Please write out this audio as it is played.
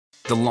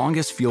The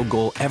longest field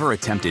goal ever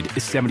attempted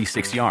is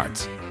 76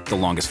 yards. The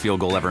longest field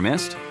goal ever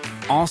missed?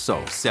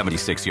 Also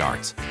 76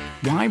 yards.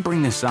 Why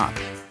bring this up?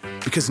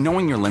 Because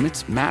knowing your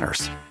limits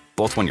matters,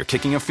 both when you're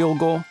kicking a field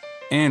goal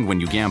and when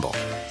you gamble.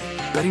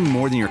 Betting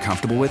more than you're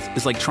comfortable with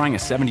is like trying a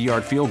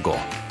 70-yard field goal.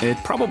 It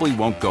probably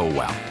won't go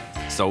well.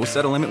 So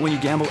set a limit when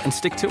you gamble and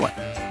stick to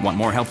it. Want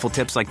more helpful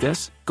tips like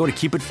this? Go to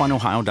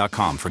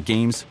keepitfunohio.com for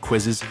games,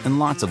 quizzes, and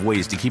lots of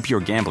ways to keep your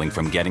gambling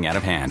from getting out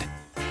of hand.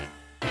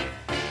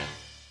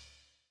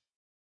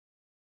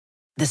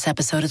 This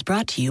episode is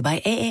brought to you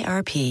by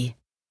AARP.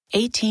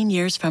 18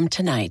 years from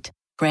tonight,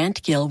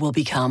 Grant Gill will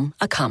become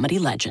a comedy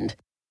legend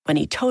when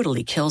he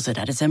totally kills it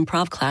at his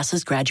improv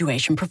class's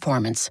graduation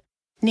performance.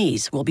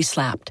 Knees will be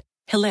slapped.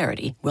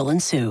 Hilarity will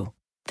ensue.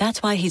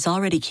 That's why he's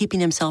already keeping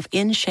himself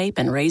in shape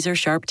and razor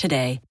sharp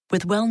today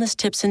with wellness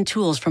tips and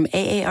tools from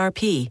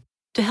AARP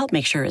to help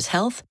make sure his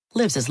health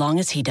lives as long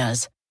as he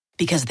does.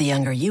 Because the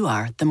younger you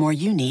are, the more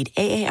you need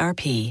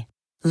AARP.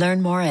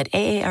 Learn more at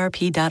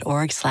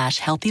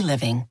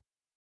aarp.org/healthyliving.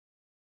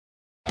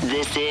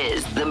 This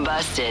is the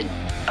Busted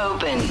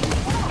Open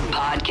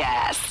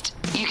Podcast.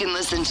 You can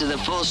listen to the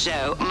full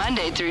show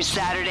Monday through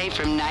Saturday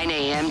from 9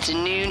 a.m. to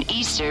noon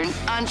Eastern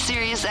on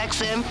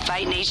SiriusXM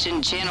Fight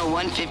Nation Channel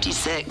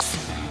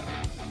 156.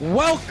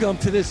 Welcome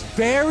to this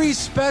very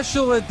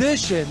special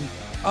edition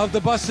of the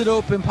Busted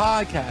Open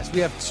Podcast. We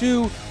have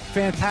two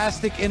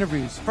fantastic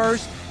interviews.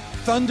 First,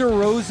 Thunder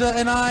Rosa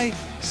and I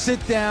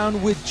sit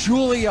down with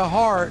Julia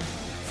Hart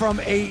from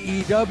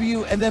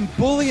AEW, and then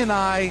Bully and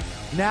I,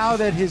 now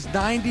that his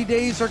 90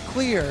 days are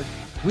cleared,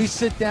 we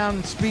sit down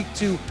and speak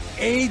to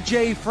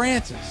AJ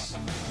Francis.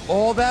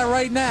 All that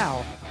right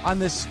now on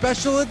this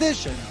special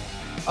edition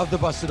of the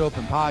Busted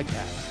Open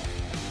Podcast.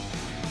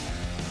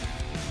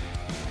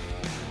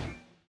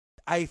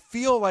 I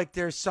feel like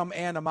there's some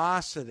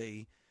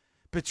animosity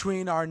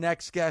between our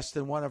next guest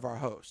and one of our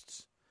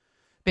hosts.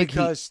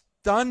 Because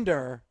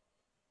Thunder,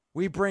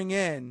 we bring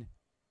in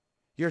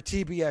your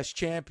TBS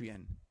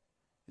champion,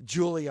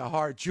 Julia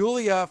Hart.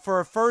 Julia, for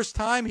a first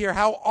time here,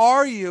 how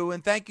are you?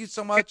 And thank you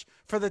so much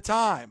for the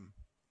time.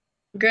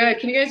 Good.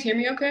 Can you guys hear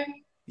me okay?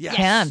 Yes.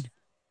 Can.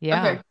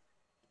 Yeah. Okay.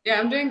 Yeah,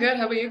 I'm doing good.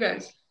 How about you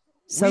guys?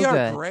 So we are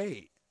good.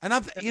 great. And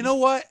you know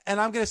what? And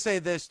I'm going to say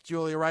this,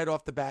 Julia, right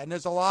off the bat. And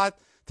there's a lot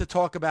to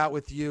talk about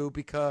with you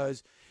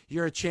because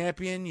you're a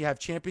champion. You have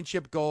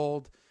championship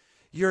gold.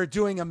 You're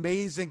doing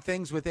amazing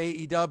things with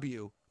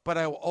AEW. But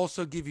I will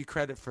also give you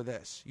credit for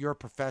this. You're a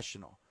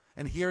professional.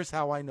 And here's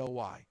how I know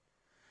why.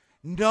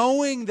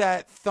 Knowing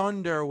that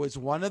Thunder was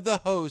one of the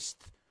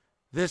hosts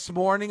this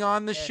morning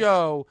on the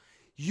show,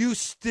 you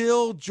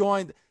still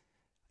joined.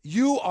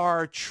 You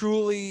are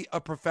truly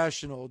a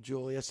professional,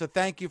 Julia. So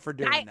thank you for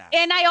doing that.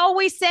 And I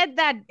always said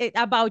that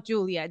about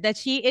Julia, that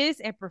she is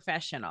a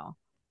professional,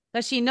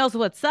 that she knows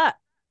what's up.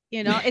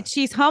 You know,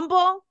 she's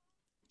humble.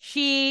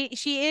 She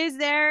is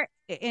there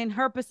in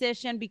her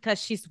position because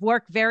she's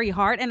worked very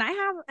hard. And I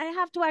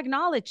have to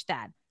acknowledge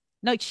that.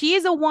 No, she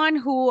is the one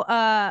who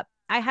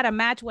I had a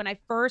match when I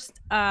first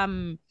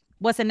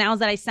was announced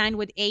that I signed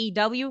with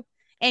AEW.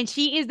 And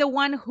she is the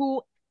one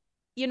who,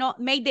 you know,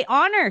 made the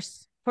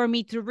honors for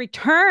me to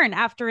return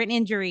after an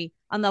injury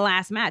on the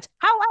last match.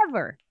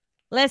 However,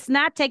 let's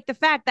not take the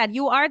fact that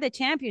you are the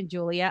champion,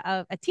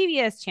 Julia, a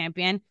TBS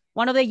champion,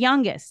 one of the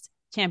youngest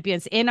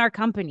champions in our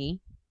company.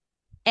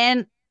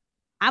 And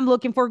I'm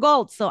looking for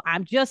gold. So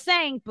I'm just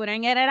saying,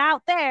 putting it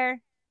out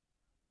there.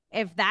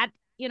 If that,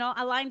 you know,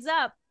 aligns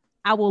up,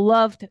 I will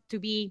love to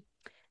be,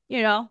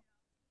 you know,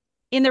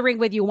 in the ring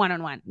with you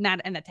one-on-one,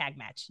 not in a tag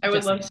match. I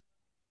would love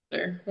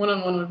to.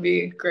 One-on-one would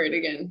be great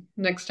again.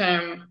 Next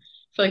time,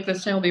 I feel like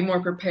this time will be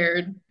more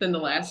prepared than the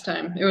last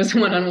time. It was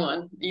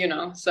one-on-one, you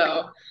know.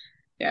 So,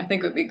 yeah, I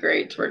think it would be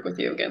great to work with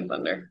you again,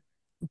 Thunder.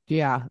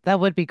 Yeah, that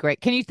would be great.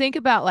 Can you think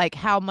about like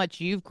how much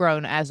you've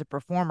grown as a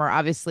performer?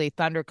 Obviously,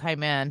 Thunder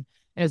came in and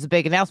it was a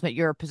big announcement.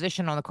 Your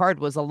position on the card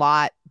was a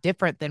lot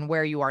different than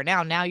where you are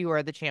now. Now you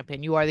are the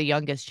champion. You are the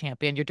youngest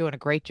champion. You're doing a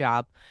great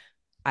job.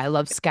 I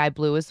love Sky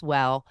Blue as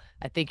well.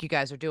 I think you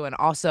guys are doing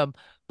awesome.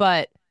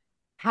 But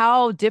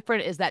how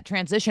different is that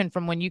transition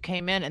from when you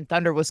came in and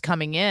Thunder was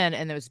coming in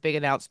and there was a big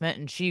announcement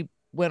and she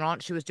went on,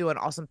 she was doing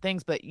awesome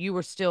things, but you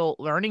were still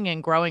learning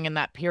and growing in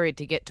that period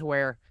to get to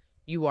where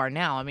you are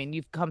now. I mean,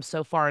 you've come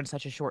so far in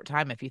such a short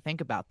time if you think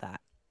about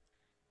that.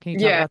 Can you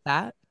talk about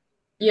that?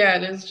 Yeah,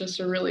 it is just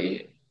a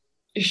really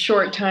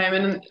short time.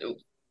 And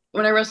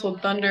when I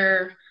wrestled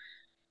Thunder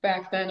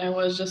back then, I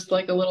was just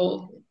like a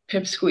little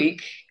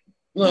pipsqueak,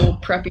 little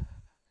preppy,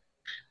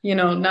 you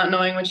know, not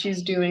knowing what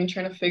she's doing,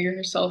 trying to figure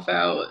herself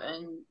out,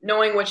 and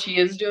knowing what she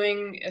is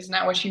doing is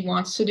not what she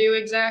wants to do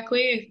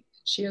exactly.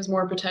 She has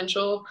more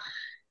potential.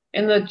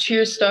 And the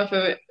cheer stuff,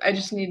 I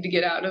just need to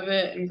get out of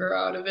it and grow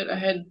out of it. I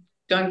had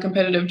done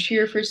competitive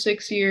cheer for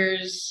 6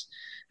 years.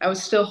 I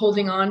was still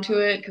holding on to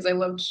it because I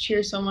loved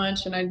cheer so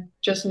much, and I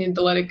just needed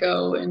to let it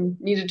go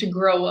and needed to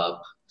grow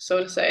up,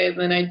 so to say.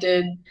 And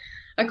then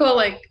I call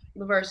like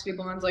the varsity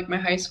blondes like my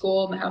high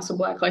school and the House of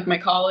Black like my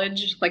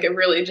college. Like it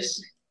really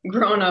just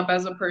grown up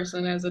as a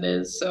person as it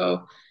is.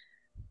 So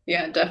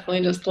yeah,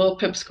 definitely just a little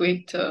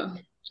pipsqueak to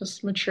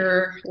just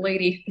mature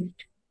lady.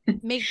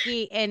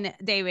 Mickey and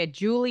David,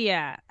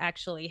 Julia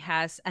actually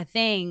has a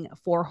thing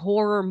for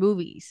horror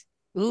movies.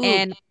 Ooh,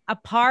 And a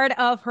part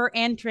of her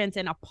entrance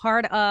and a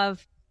part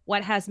of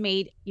what has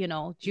made,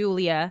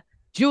 Julia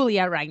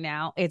right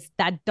now, it's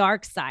that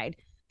dark side.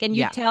 Can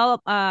you yeah.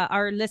 tell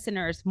our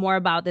listeners more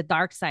about the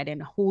dark side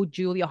and who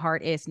Julia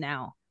Hart is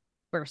now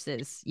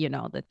versus,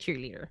 the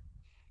cheerleader?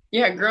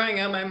 Yeah, growing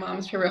up, my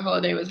mom's favorite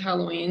holiday was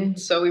Halloween,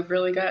 so we've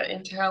really got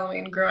into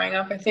Halloween growing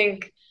up. I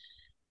think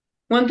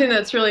one thing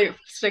that's really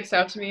sticks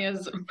out to me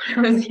is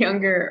when I was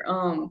younger,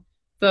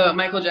 the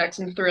Michael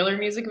Jackson Thriller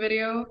music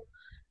video.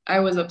 I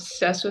was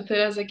obsessed with it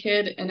as a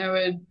kid, and I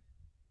would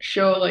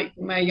show like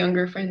my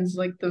younger friends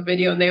like the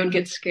video, and they would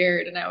get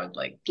scared, and I would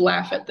like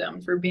laugh at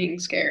them for being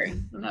scared.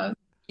 And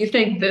you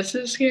think this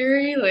is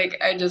scary?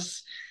 Like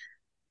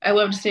I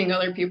loved seeing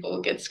other people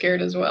get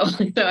scared as well.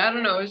 So I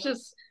don't know, it's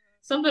just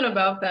something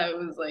about that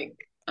was like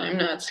I'm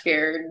not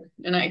scared,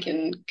 and I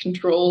can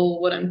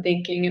control what I'm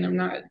thinking, and I'm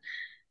not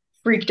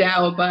freaked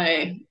out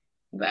by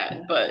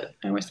that. But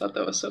I always thought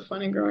that was so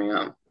funny growing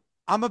up.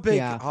 I'm a big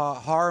Yeah.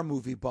 horror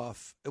movie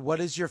buff. What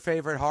is your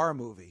favorite horror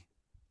movie?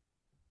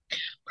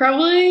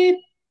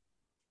 Probably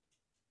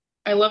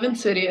I love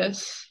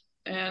Insidious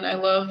and I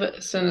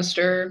love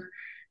Sinister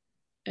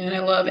and I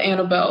love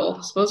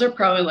Annabelle. So those are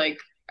probably like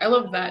I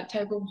love that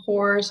type of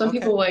horror. Some Okay.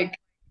 people like,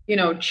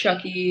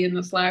 Chucky and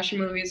the slasher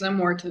movies. I'm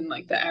more to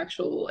like the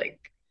actual like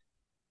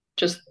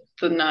just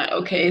the not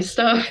okay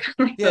stuff.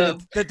 Like Yeah,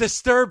 the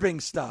disturbing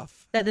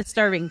stuff. The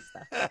disturbing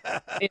stuff.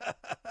 I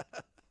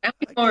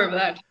like more of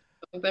that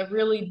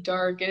really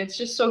dark, and it's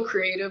just so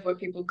creative what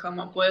people come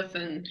up with,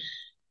 and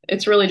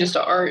it's really just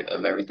an art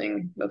of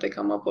everything that they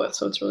come up with.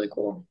 So it's really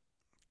cool.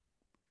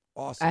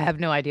 Awesome. I have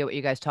no idea what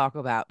you guys talk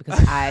about because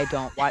I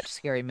don't watch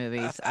scary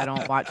movies. I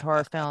don't watch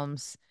horror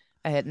films.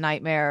 I had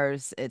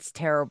nightmares. It's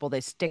terrible.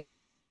 They stick.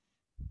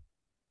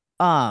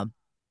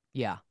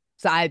 Yeah.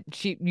 So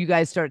you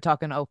guys started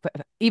talking. Oh,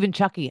 even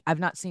Chucky. I've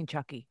not seen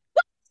Chucky.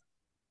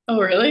 Oh,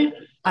 really?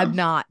 I've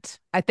not.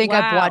 I think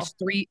I've Wow. watched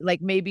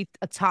maybe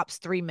a tops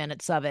 3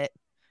 minutes of it.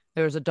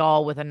 There was a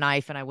doll with a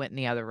knife, and I went in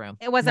the other room.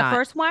 It was the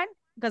first one?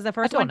 Because the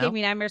first don't one gave know.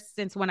 me nightmares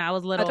since when I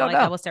was little. don't Like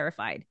I know. was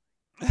terrified.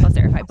 I was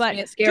terrified. But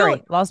It's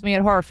scary. Lost me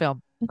at horror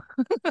film.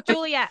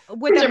 Julia,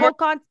 with the whole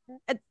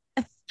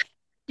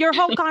your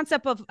whole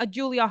concept of a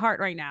Julia Hart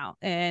right now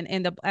and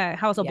in the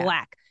House of Yeah.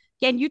 Black.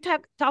 Can you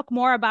talk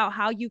more about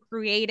how you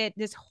created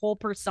this whole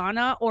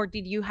persona, or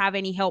did you have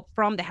any help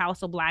from the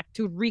House of Black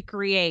to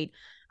recreate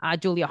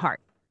Julia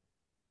Hart?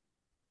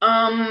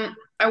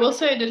 I will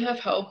say I did have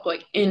help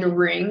like in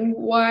ring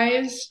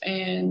wise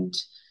and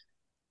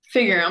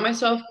figuring out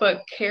myself,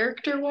 but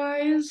character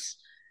wise,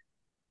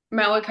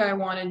 Malachi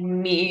wanted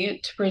me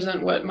to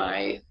present what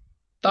my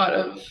thought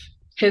of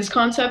his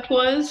concept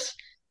was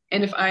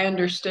and if I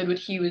understood what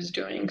he was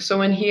doing. So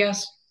when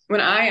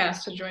I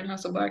asked to join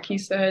House of Black, he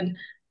said,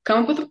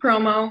 come up with a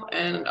promo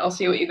and I'll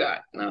see what you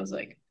got. And I was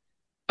like,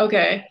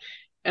 okay.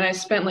 And I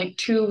spent like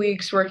 2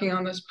 weeks working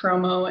on this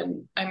promo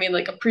and I made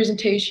like a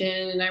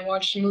presentation and I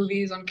watched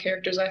movies on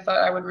characters I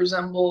thought I would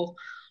resemble,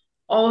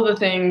 all of the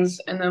things.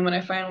 And then when I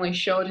finally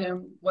showed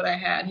him what I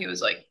had, he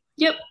was like,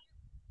 yep.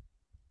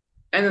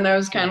 And then there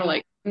was kind of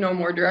like no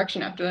more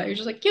direction after that. He was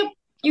just like, yep,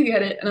 you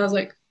get it. And I was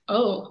like,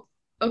 oh,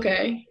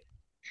 okay.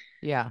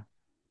 Yeah.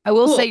 I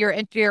will Cool. say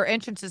your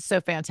entrance is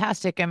so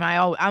fantastic. And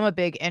I'm a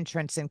big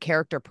entrance and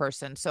character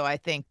person. So I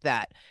think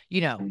that,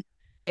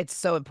 it's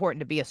so important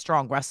to be a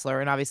strong wrestler.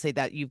 And obviously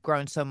that you've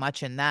grown so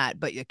much in that.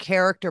 But your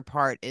character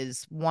part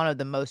is one of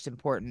the most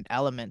important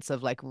elements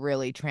of like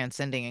really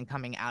transcending and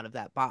coming out of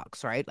that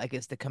box, right? Like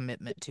is the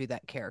commitment to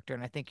that character.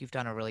 And I think you've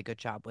done a really good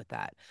job with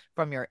that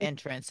from your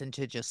entrance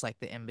into just like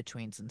the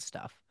in-betweens and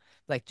stuff,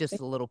 like just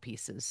the little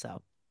pieces.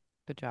 So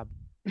good job.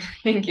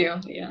 Thank you.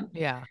 Yeah.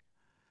 Yeah.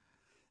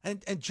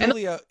 And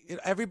Julia,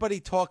 everybody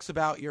talks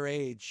about your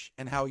age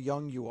and how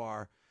young you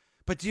are.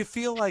 But do you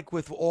feel like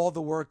with all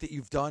the work that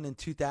you've done in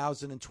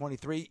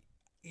 2023,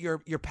 you're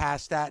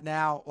past that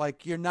now?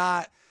 Like you're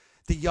not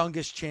the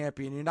youngest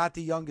champion. You're not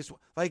the youngest.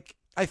 Like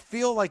I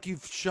feel like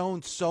you've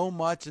shown so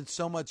much and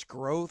so much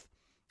growth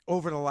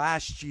over the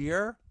last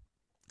year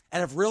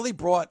and have really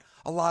brought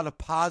a lot of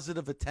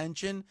positive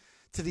attention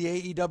to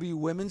the AEW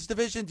women's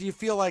division. Do you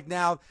feel like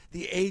now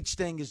the age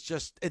thing is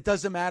just, it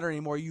doesn't matter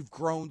anymore? You've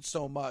grown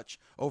so much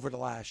over the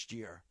last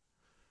year.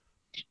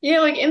 Yeah,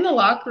 like in the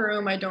locker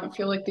room, I don't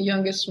feel like the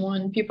youngest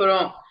one. People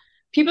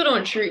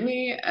don't treat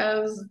me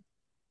as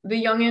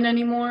the youngin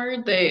anymore.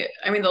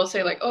 They'll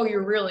say like, "Oh,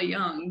 you're really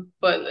young,"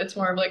 but it's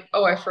more of like,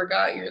 "Oh, I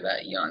forgot you're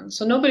that young."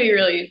 So nobody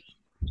really.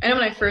 I know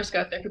when I first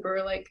got there, people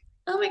were like,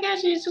 "Oh my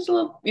gosh, you're just a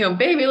little,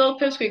 baby, a little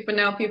pipsqueak." But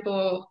now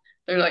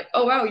they're like,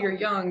 "Oh wow, you're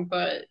young,"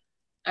 but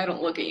I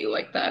don't look at you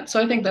like that.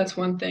 So I think that's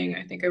one thing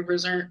I think I've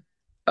gotten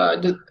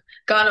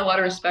a lot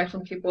of respect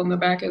from people in the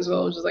back as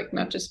well, which is like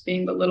not just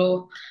being the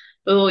little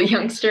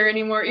youngster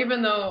anymore,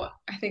 even though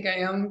I think I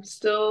am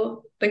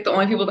still, I think the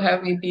only people to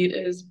have me beat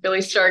is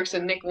Billy Starks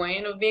and Nick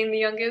Wayne of being the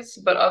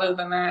youngest. But other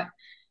than that,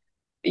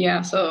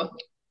 yeah, so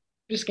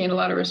just gained a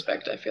lot of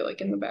respect, I feel like,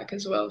 in the back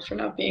as well for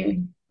not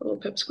being a little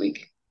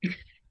pipsqueak.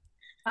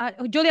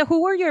 Julia,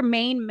 who were your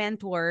main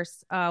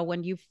mentors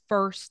when you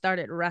first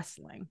started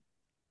wrestling,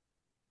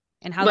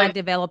 and how that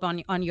developed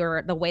on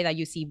your the way that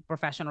you see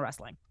professional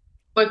wrestling?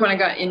 Like when I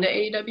got into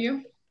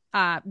AEW?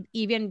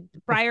 Even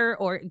prior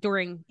or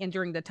during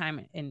the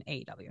time in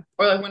AEW?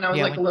 Or like when I was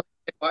like a little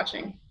bit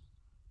watching?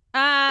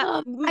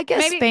 I guess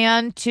maybe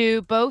fan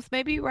too, both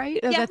maybe, right?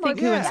 Yeah, I think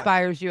who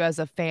inspires you as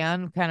a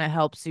fan kind of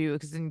helps you,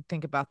 because then you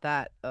think about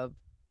that of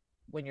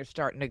when you're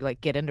starting to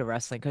like get into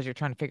wrestling because you're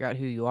trying to figure out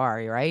who you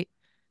are, right?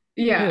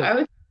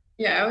 Yeah,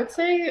 I would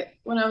say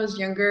when I was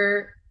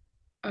younger,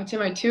 I would say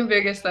my two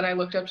biggest that I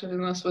looked up to the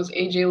most was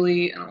AJ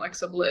Lee and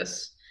Alexa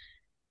Bliss.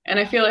 And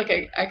I feel like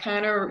I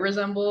kind of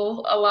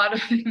resemble a lot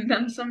of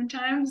them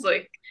sometimes,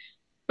 like,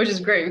 which is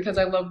great because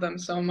I love them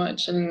so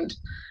much. And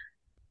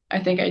I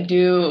think I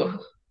do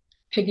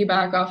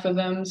piggyback off of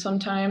them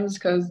sometimes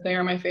because they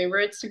are my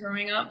favorites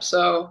growing up.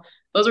 So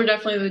those are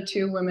definitely the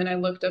two women I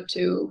looked up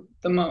to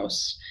the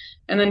most.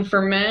 And then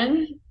for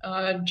men,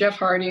 Jeff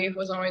Hardy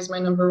was always my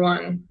number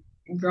one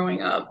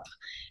growing up.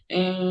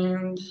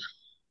 And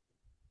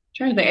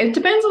trying to think. It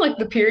depends on like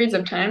the periods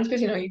of times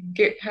because you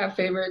have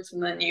favorites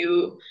and then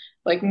you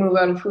like move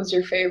out of who's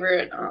your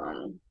favorite.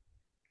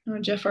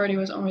 Jeff Hardy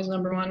was always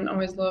number one.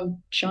 Always loved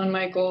Shawn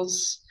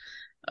Michaels,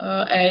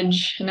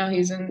 Edge, and now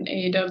he's in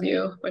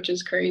AEW, which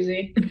is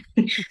crazy.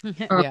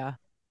 Yeah.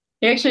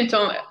 He actually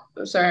told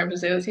me, sorry, I have to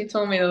say this. He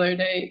told me the other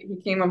day,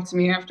 he came up to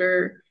me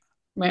after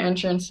my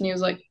entrance and he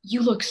was like,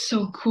 "You look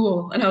so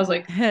cool." And I was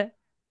like,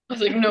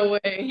 no way.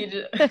 He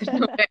did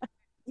no way.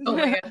 Oh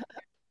my God.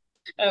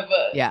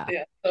 But yeah,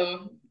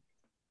 so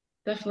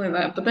definitely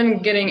that. But then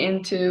getting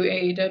into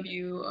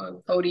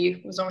AEW,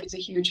 Cody was always a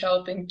huge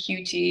help, and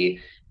QT,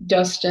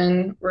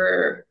 Dustin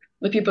were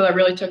the people that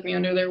really took me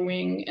under their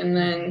wing. And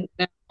then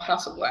now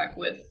House of Black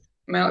with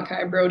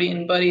Malachi, Brody,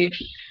 and Buddy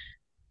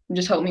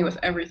just helped me with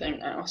everything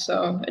now.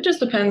 So it just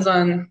depends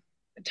on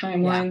the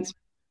timelines.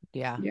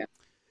 Yeah.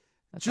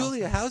 That's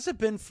Julia, awesome. How's it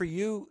been for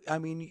you? I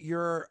mean,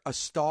 you're a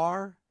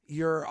star.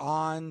 You're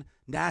on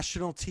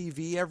national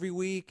TV every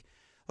week.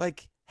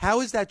 Like,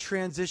 how has that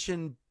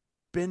transition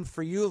been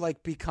for you?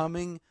 Like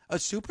becoming a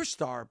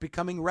superstar,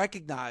 becoming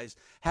recognized,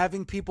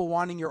 having people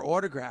wanting your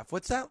autograph.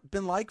 What's that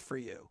been like for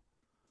you?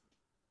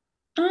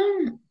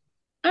 I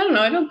don't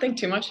know. I don't think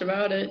too much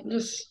about it.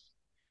 Just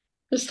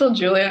still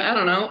Julia. I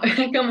don't know.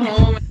 I come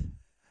home,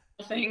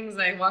 things.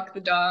 I walk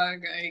the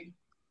dog. I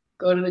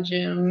go to the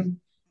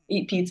gym,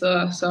 eat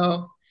pizza.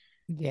 So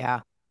yeah.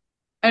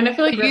 And I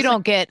feel like you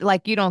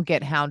don't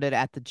get hounded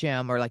at the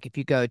gym, or like if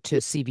you go to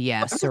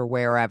CVS or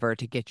wherever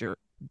to get your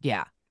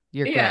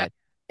you're good.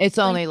 It's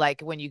only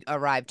like when you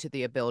arrive to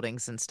the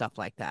buildings and stuff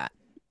like that.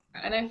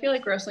 And I feel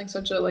like wrestling's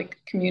such a like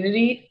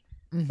community,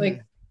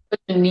 like such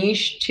a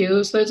niche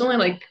too. So there's only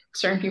like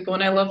certain people,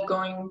 and I love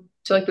going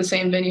to like the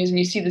same venues and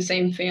you see the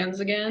same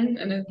fans again,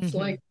 and it's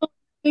like, oh,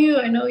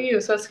 I know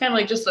you. So it's kind of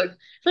like just like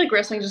I feel like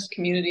wrestling's just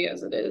community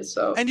as it is.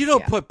 So and you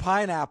don't put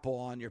pineapple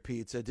on your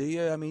pizza, do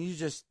you? I mean,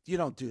 you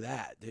don't do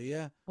that, do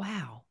you?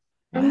 Wow,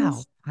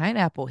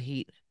 pineapple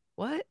heat.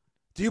 What?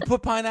 Do you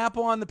put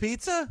pineapple on the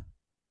pizza?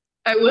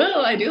 I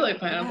will. I do like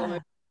pineapple. Yeah.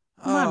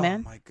 Come on,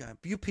 man. Oh my God,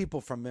 you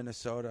people from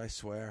Minnesota, I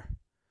swear.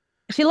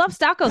 She loves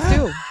tacos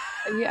too.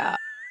 Yeah.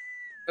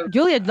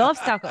 Julia loves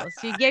tacos.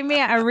 She gave me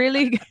a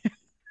really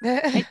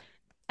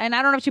and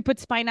I don't know if she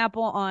puts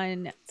pineapple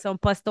on some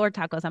pastor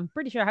tacos. I'm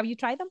pretty sure. Have you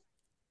tried them?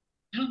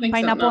 I don't think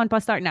pineapple so, no. and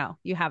pastor? No,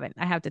 you haven't.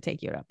 I have to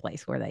take you to a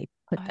place where they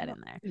put that in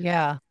there.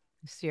 Yeah.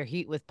 It's your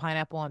heat with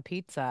pineapple on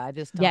pizza. I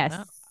just don't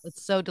know.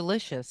 It's so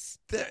delicious.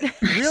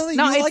 Really?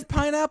 No, you like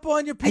pineapple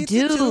on your pizza?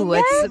 I do. Too?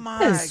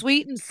 It's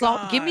sweet and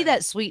salt. Give me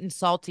that sweet and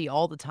salty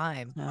all the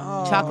time.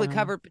 Chocolate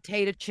covered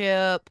potato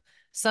chip.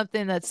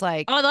 Something that's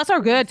like, oh, those are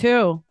good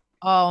too.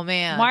 Oh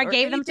man, Mark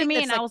gave them to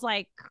me, and I was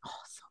like,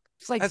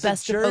 it's like as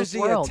best a Jersey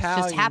of both worlds.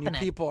 Italian, just happening. You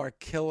people are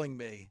killing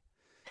me.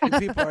 You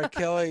people are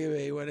killing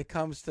me when it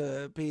comes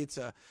to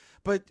pizza.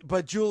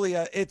 But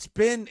Julia, it's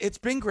been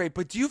great.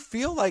 But do you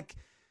feel like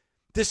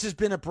this has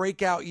been a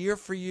breakout year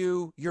for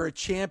you? You're a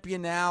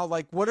champion now.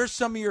 Like, what are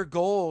some of your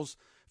goals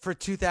for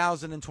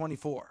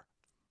 2024?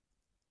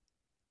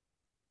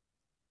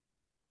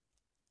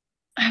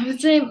 I would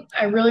say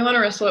I really want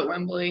to wrestle at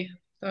Wembley.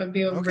 That would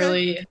be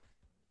really.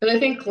 But I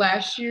think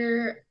last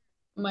year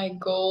my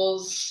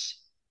goals,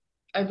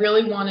 I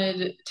really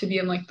wanted to be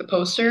in like the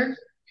poster.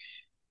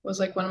 Was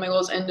like one of my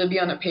goals, and to be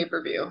on a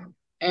pay-per-view.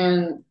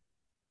 And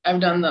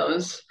I've done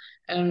those.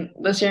 And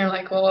this year I'm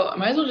like, well, I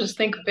might as well just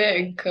think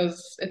big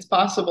because it's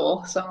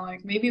possible. So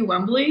like maybe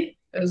Wembley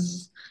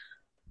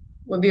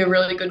would be a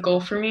really good goal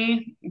for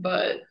me.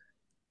 But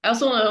I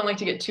also don't like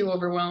to get too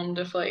overwhelmed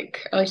if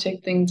like I like to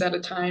take things at a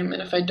time.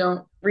 And if I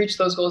don't reach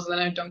those goals, then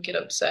I don't get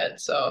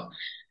upset. So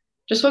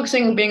just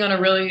focusing on being on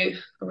a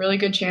really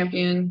good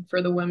champion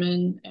for the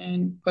women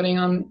and putting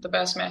on the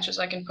best matches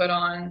I can put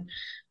on,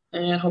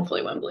 and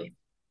hopefully Wembley.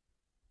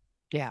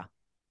 Yeah.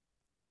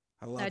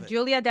 I love it.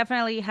 Julia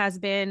definitely has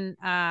been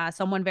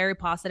someone very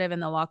positive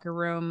in the locker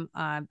room.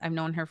 I've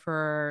known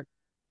her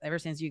ever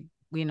since you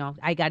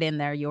I got in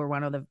there. You were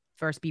one of the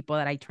first people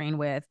that I trained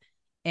with.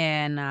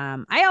 And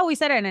I always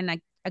said it, and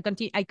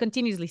I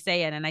continuously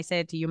say it, and I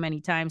said it to you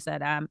many times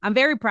that I'm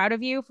very proud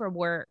of you for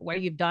where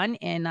you've done.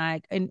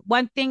 And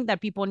one thing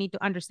that people need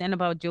to understand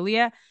about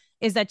Julia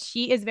is that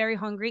she is very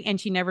hungry, and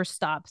she never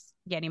stops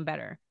getting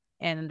better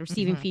and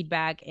receiving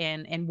feedback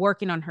and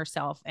working on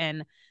herself.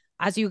 And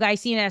as you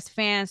guys seen as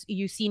fans,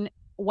 you've seen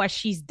what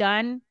she's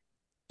done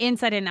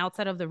inside and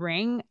outside of the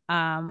ring.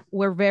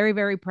 We're very,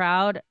 very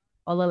proud.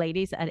 All the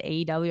ladies at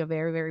AEW are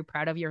very, very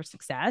proud of your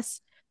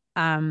success.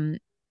 And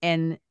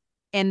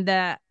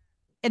the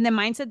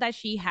mindset that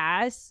she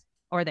has,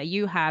 or that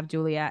you have,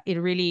 Julia, it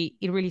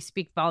really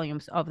speaks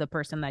volumes of the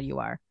person that you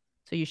are.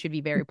 So you should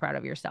be very proud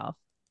of yourself.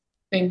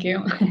 Thank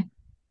you.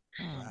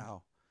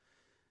 Wow.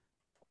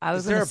 I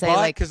was Is there going a to say, butt?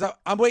 like, Because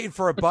I'm waiting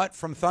for a butt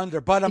from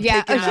Thunder, but I'm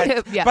Yeah, taking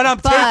that. yeah, But I'm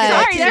but- taking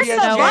that Sorry, there's TBS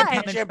no butt.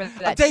 championship. Coming for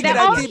I'm that taking TBS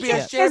that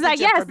championship. TBS It's like, championship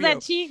yes, from you.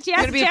 that she has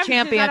going to be a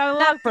champion,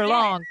 not for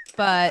long,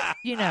 but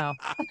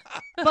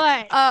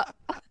But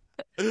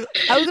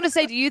I was going to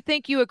say, do you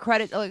think you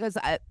accredit, because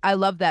I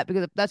love that,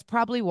 because that's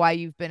probably why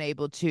you've been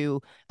able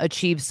to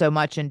achieve so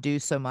much and do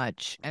so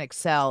much and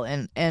excel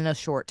in a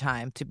short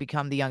time to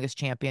become the youngest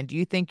champion. Do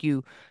you think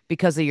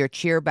because of your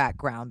cheer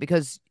background,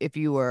 because if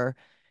you were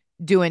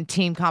doing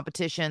team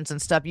competitions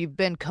and stuff, you've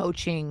been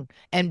coaching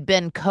and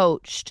been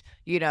coached,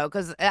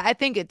 because I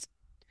think it's,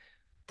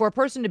 for a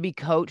person to be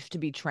coached, to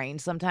be trained,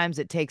 sometimes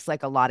it takes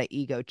like a lot of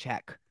ego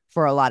check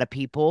for a lot of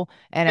people.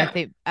 And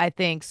Yeah. I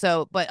think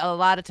so, but a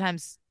lot of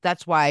times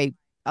that's why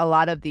a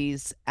lot of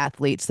these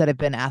athletes that have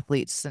been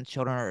athletes since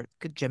children, or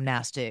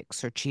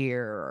gymnastics or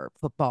cheer or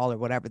football or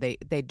whatever,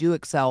 they do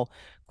excel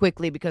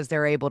quickly because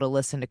they're able to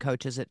listen to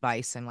coaches'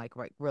 advice and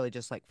really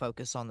just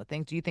focus on the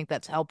things. Do you think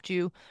that's helped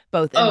you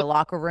both in the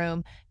locker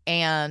room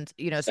and,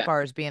 as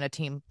far as being a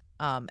team,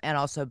 and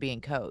also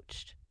being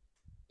coached?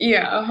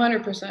 Yeah,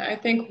 100%. I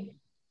think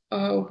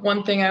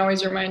one thing I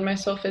always remind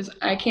myself is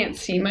I can't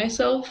see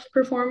myself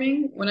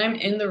performing. When I'm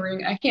in the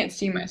ring, I can't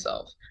see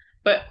myself,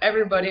 but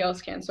everybody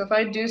else can. So if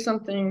I do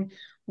something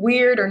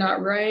weird or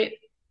not right,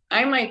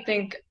 I might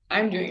think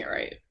I'm doing it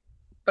right,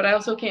 but I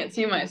also can't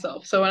see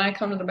myself. So when I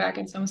come to the back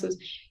and someone says,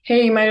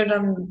 "Hey, you might have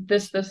done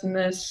this, this, and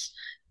this,"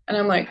 and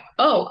I'm like,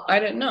 "Oh, I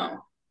didn't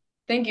know.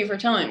 Thank you for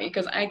telling me,"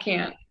 because I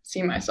can't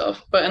see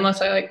myself. But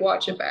unless I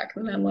watch it back,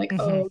 then I'm like,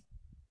 "Oh,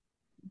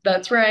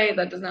 that's right.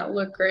 That does not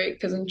look great,"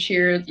 because in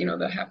cheer,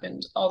 that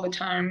happens all the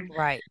time.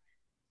 Right.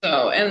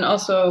 So, and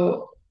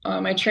also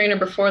my trainer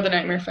before the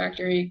Nightmare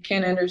Factory,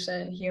 Ken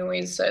Anderson, he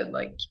always said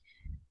that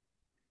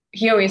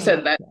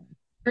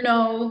you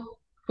know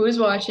who's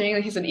watching.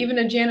 Like he said, even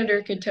a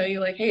janitor could tell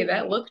you hey,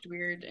 that looked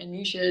weird, and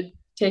you should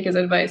take his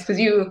advice because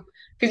you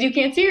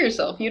can't see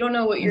yourself. You don't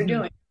know what you're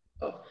doing.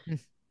 So,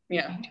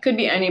 yeah, it could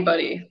be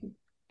anybody.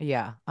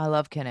 Yeah, I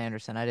love Ken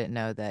Anderson. I didn't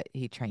know that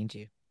he trained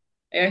you.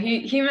 Yeah,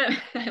 he met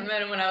I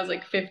met him when I was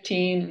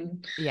 15.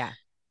 And Yeah.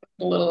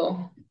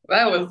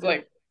 That was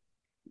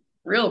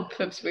real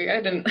pipsqueak.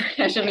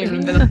 I shouldn't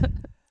even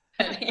been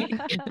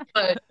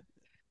but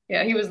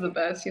yeah, he was the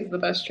best. He was the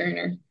best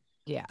trainer.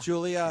 Yeah.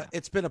 Julia,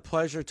 it's been a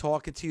pleasure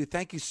talking to you.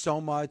 Thank you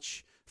so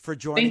much for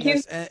joining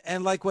us.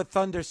 And like what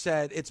Thunder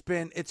said, it's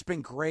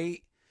been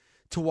great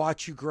to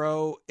watch you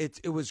grow.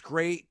 It was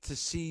great to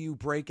see you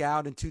break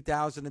out in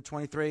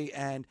 2023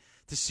 and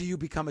to see you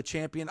become a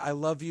champion. I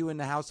love you in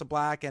the House of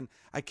Black, and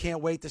I can't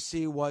wait to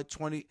see what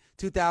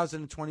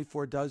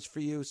 2024 does for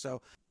you.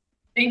 So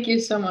thank you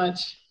so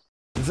much.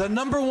 The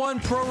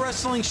 #1 pro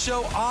wrestling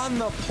show on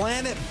the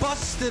planet,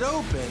 Busted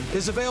Open,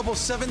 is available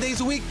 7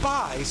 days a week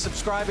by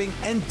subscribing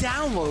and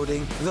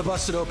downloading the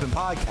Busted Open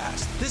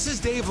podcast. This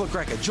is Dave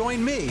LaGreca.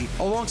 Join me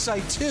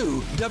alongside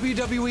 2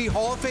 WWE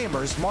Hall of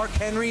Famers, Mark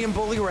Henry and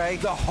Bully Ray,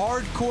 the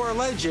hardcore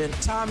legend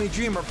Tommy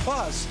Dreamer,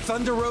 plus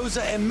Thunder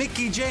Rosa and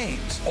Mickie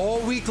James, all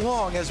week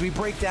long as we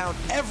break down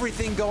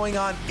everything going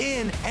on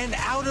in and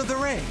out of the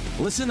ring.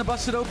 Listen to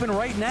Busted Open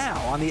right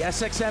now on the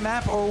SXM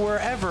app or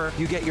wherever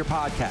you get your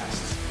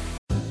podcasts.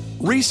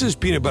 Reese's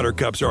peanut butter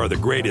cups are the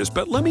greatest,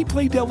 but let me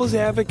play devil's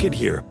advocate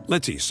here.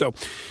 Let's see. So,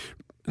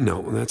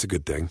 no, that's a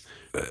good thing.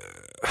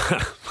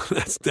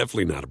 That's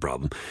definitely not a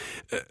problem.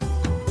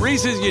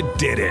 Reese's, you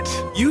did it.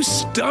 You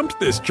stumped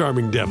this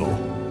charming devil.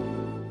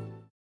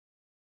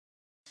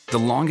 The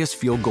longest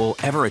field goal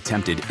ever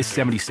attempted is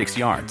 76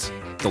 yards.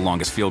 The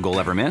longest field goal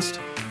ever missed?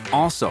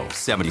 Also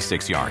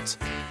 76 yards.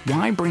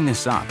 Why bring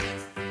this up?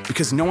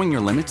 Because knowing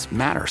your limits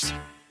matters,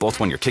 both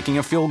when you're kicking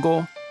a field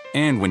goal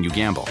and when you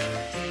gamble.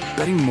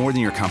 Betting more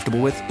than you're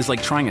comfortable with is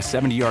like trying a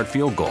 70-yard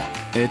field goal.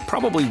 It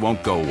probably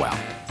won't go well.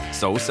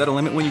 So set a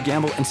limit when you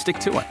gamble and stick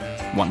to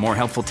it. Want more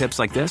helpful tips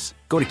like this?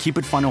 Go to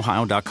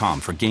keepitfunohio.com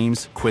for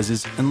games,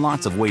 quizzes, and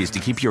lots of ways to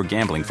keep your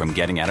gambling from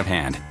getting out of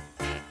hand.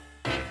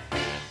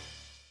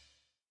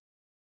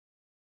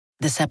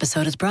 This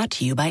episode is brought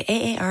to you by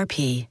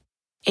AARP.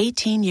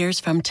 18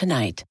 years from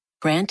tonight,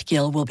 Grant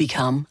Gill will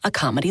become a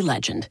comedy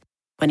legend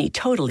when he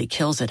totally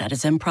kills it at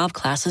his improv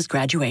class's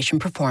graduation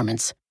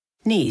performance.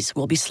 Knees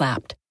will be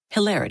slapped.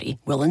 Hilarity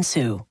will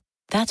ensue.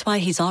 That's why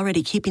he's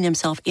already keeping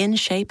himself in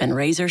shape and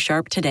razor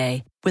sharp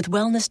today with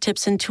wellness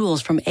tips and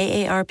tools from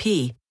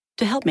AARP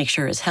to help make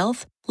sure his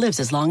health lives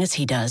as long as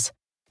he does.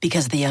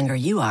 Because the younger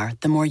you are,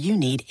 the more you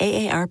need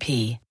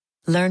AARP.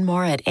 Learn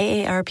more at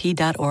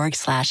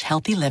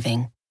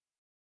aarp.org/healthyliving.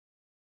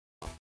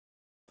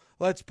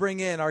 Let's bring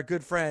in our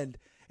good friend,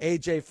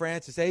 AJ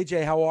Francis.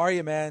 AJ, how are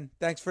you, man?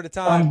 Thanks for the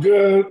time. I'm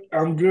good.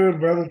 I'm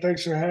good, brother.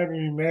 Thanks for having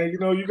me, man. You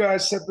know, you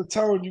guys set the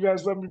tone. You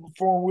guys let me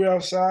perform We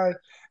Outside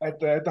at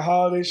the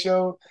holiday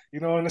show, you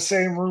know, in the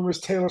same room as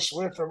Taylor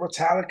Swift and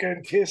Metallica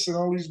and Kiss and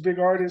all these big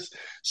artists.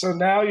 So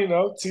now, you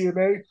know,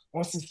 TNA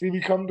wants to see me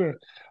come to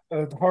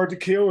Hard to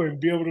Kill and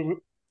be able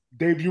to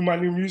debut my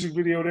new music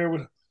video there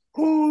with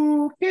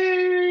Who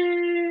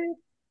Cares?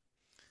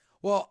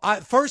 Well,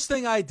 first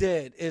thing I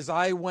did is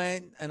I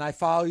went and I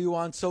follow you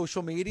on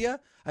social media.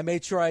 I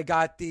made sure I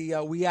got the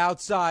We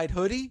Outside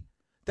hoodie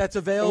that's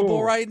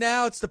available right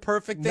now. It's the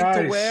perfect thing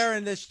to wear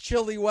in this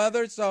chilly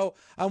weather, so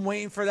I'm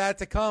waiting for that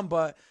to come.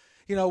 But,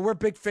 you know, we're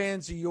big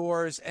fans of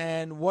yours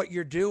and what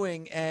you're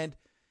doing. And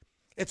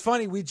it's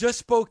funny, we just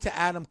spoke to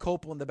Adam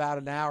Copeland about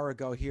an hour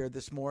ago here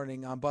this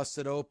morning on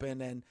Busted Open.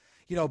 And,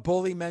 you know,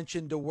 Bully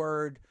mentioned the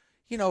word,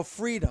 you know,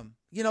 freedom,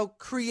 you know,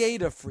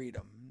 creative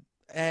freedom.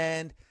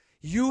 And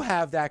you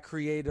have that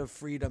creative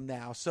freedom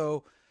now.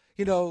 So,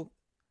 you know,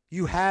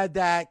 you had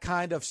that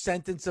kind of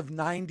sentence of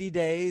 90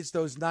 days.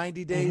 Those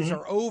 90 days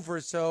are over.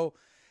 So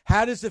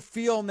how does it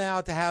feel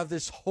now to have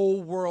this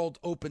whole world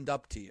opened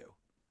up to you?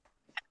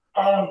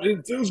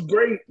 It feels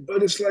great,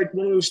 but it's like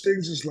one of those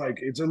things is like,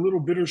 it's a little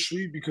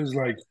bittersweet because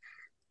like,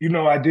 you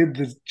know, I did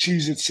the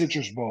Cheez-It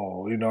Citrus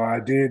Bowl. You know, I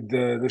did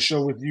the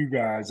show with you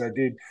guys. I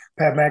did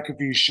Pat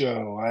McAfee's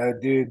show. I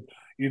did,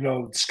 you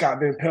know, Scott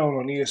Van Pelt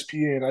on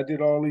ESPN. I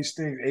did all these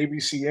things,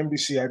 ABC,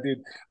 NBC. I did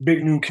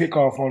Big Noon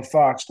Kickoff on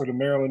Fox for the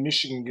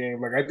Maryland-Michigan game.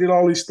 Like, I did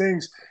all these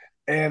things,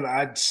 and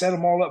I set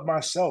them all up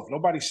myself.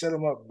 Nobody set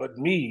them up but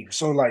me.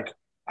 So, like,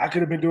 I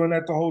could have been doing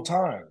that the whole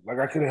time. Like,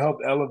 I could have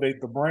helped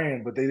elevate the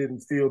brand, but they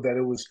didn't feel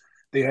that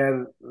they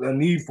had a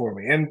need for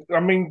me. And,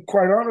 I mean,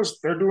 quite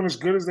honest, they're doing as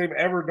good as they've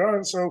ever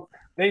done, so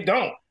they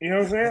don't. You know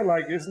what I'm saying?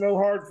 Like, it's no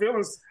hard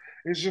feelings.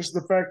 It's just the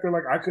fact that,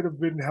 like, I could have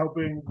been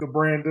helping the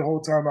brand the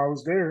whole time I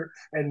was there,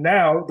 and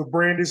now the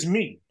brand is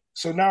me.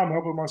 So now I'm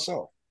helping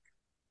myself.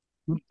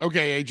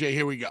 Okay, AJ,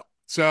 here we go.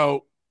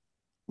 So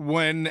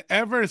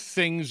whenever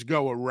things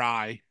go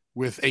awry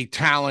with a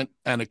talent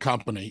and a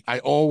company, I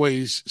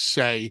always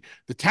say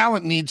the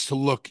talent needs to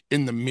look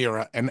in the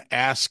mirror and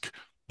ask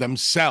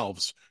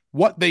themselves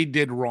what they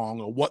did wrong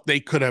or what they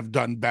could have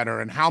done better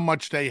and how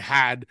much they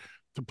had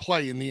to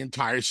play in the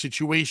entire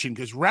situation,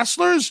 because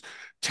wrestlers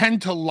tend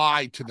to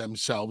lie to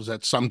themselves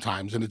at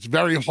sometimes, and it's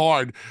very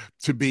hard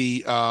to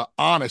be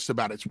honest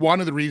about it. It's one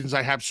of the reasons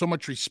I have so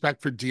much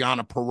respect for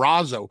Deonna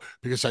Purrazzo,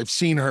 because I've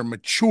seen her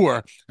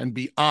mature and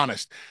be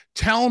honest.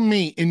 Tell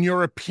me, in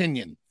your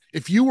opinion,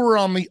 if you were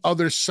on the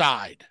other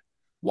side,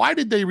 why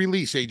did they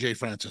release AJ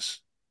Francis?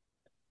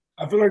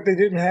 I feel like they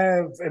didn't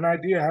have an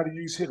idea how to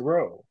use Hit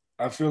Row.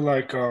 I feel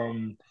like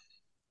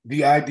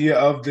the idea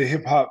of the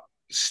hip hop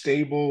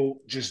stable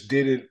just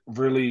didn't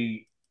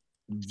really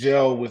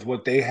gel with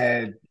what they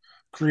had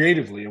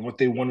creatively and what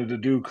they wanted to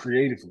do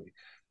creatively.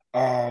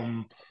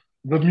 The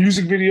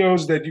music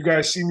videos that you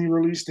guys see me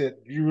release,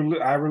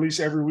 I release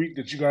every week,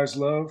 that you guys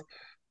love,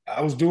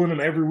 I was doing them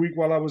every week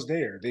while I was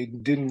there. They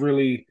didn't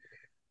really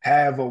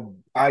have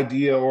an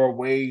idea or a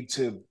way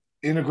to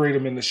integrate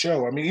them in the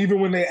show. I mean,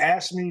 even when they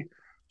asked me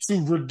to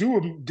redo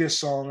a diss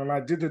song, and I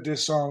did the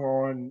diss song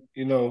on,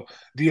 you know,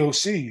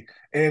 DOC,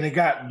 and it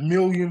got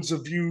millions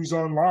of views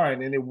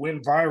online, and it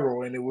went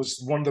viral, and it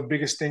was one of the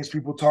biggest things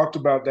people talked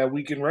about that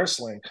week in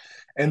wrestling.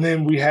 And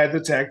then we had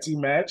the tag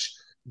team match.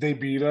 They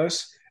beat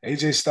us.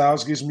 AJ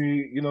Styles gives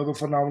me, you know, the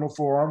phenomenal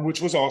forearm, which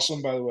was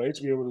awesome, by the way,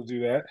 to be able to do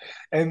that.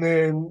 And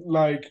then,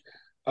 like,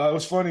 it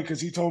was funny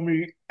because he told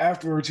me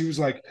afterwards, he was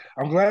like,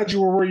 I'm glad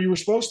you were where you were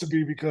supposed to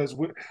be, because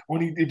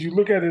if you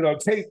look at it on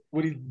tape,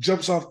 when he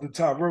jumps off the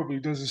top rope, he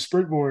does his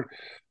springboard,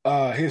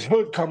 his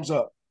hood comes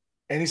up,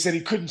 and he said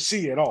he couldn't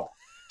see at all.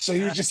 So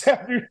he was just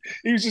happy.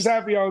 He was just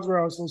happy I was where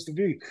I was supposed to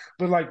be.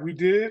 But like we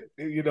did,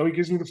 you know, he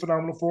gives me the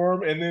phenomenal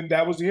form, and then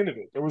that was the end of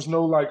it. There was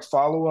no like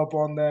follow up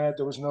on that.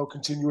 There was no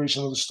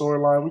continuation of the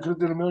storyline. We could have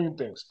did a million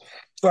things.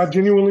 So I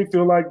genuinely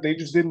feel like they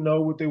just didn't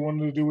know what they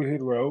wanted to do with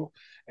Hit Row,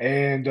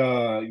 and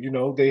you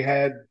know, they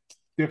had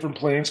different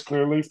plans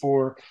clearly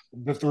for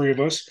the three of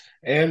us.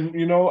 And,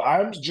 you know,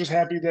 I'm just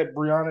happy that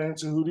Brianna and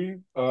Tahuti,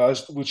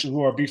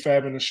 who are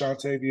B-Fab and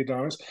Ashante, the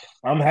Adonis,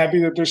 I'm happy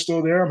that they're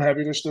still there. I'm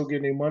happy they're still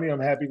getting their money. I'm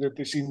happy that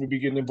they seem to be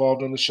getting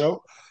involved on the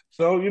show.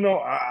 So, you know,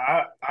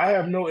 I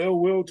have no ill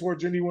will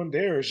towards anyone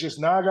there. It's just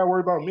now I got to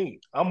worry about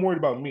me. I'm worried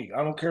about me.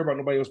 I don't care about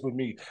nobody else but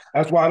me.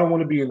 That's why I don't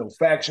want to be in no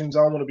factions.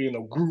 I don't want to be in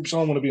no groups. I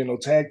don't want to be in no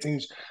tag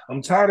teams.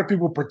 I'm tired of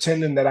people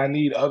pretending that I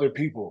need other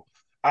people.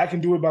 I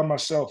can do it by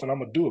myself, and I'm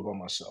going to do it by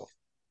myself.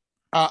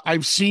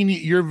 I've seen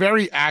you're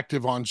very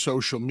active on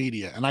social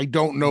media, and I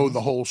don't know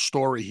the whole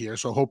story here,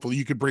 so hopefully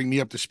you could bring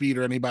me up to speed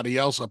or anybody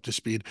else up to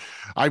speed.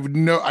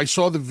 I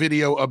saw the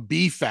video of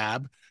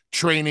B-Fab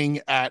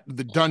training at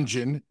the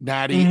dungeon,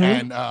 Natty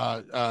and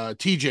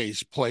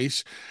TJ's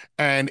place,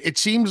 and it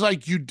seems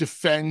like you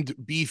defend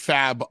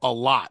BFAB a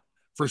lot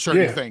for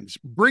certain things.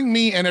 Bring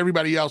me and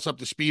everybody else up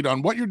to speed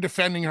on what you're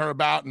defending her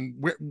about and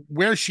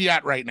where's she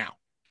at right now.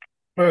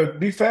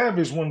 BFAB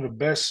is one of the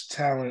best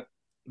talent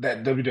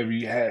that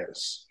WWE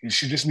has.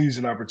 She just needs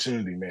an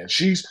opportunity, man.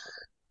 She's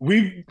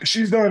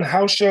done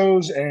house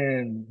shows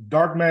and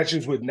dark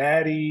matches with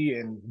Natty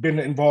and been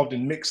involved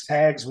in mixed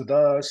tags with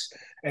us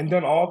and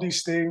done all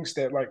these things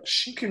that, like,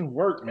 she can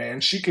work,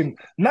 man. She can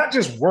not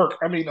just work.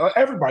 I mean,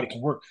 everybody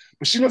can work,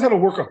 but she knows how to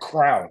work a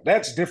crowd.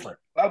 That's different.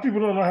 A lot of people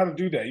don't know how to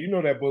do that. You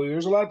know that, Bully.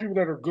 There's a lot of people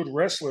that are good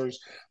wrestlers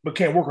but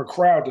can't work a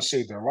crowd to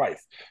save their life.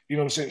 You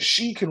know what I'm saying?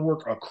 She can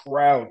work a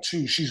crowd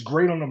too. She's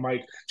great on the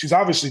mic. She's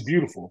obviously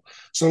beautiful.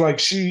 So, like,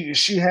 she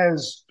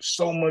has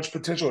so much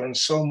potential and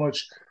so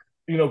much,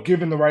 you know,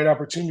 given the right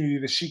opportunity,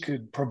 that she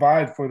could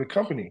provide for the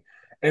company.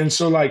 And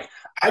so, like,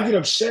 I get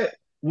upset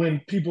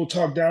when people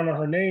talk down on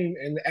her name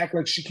and act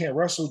like she can't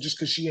wrestle just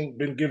because she ain't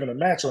been given a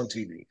match on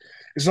TV.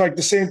 It's like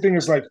the same thing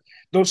as, like,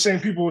 those same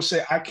people will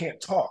say, I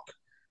can't talk,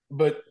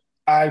 but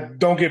I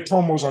don't get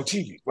promos on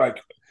TV.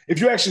 Like, if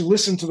you actually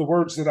listen to the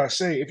words that I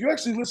say, if you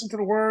actually listen to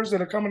the words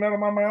that are coming out of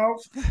my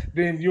mouth,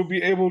 then you'll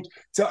be able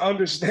to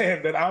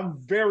understand that I'm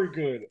very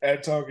good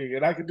at talking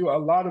and I can do a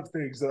lot of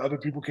things that other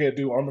people can't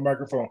do on the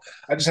microphone.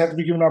 I just have to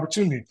be given an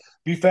opportunity.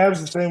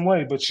 B-Fab's the same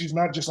way, but she's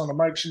not just on the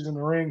mic, she's in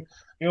the ring.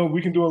 You know,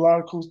 we can do a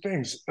lot of cool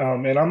things.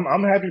 And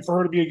I'm happy for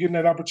her to be getting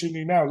that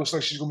opportunity now. It looks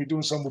like she's going to be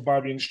doing something with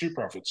Bobby and the Street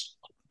Profits.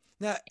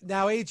 Now,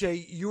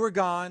 AJ, you were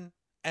gone.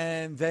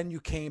 And then you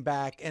came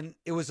back, and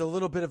it was a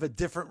little bit of a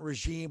different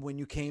regime when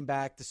you came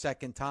back the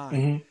second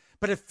time.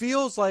 But it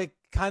feels like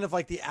kind of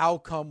like the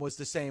outcome was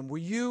the same. Were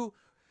you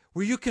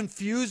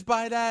confused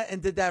by that,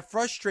 and did that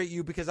frustrate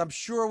you? Because I'm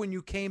sure when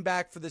you came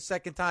back for the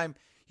second time,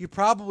 you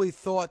probably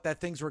thought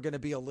that things were going to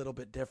be a little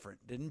bit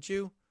different, didn't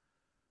you?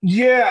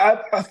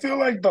 Yeah, I feel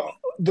like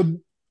the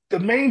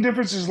main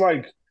difference is,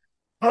 like,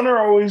 Hunter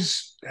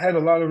always had a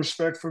lot of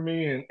respect for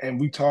me, and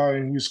we talked,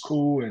 and he was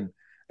cool,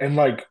 and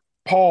like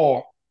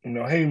Paul, you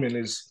know, Heyman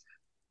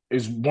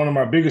is one of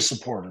my biggest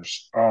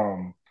supporters.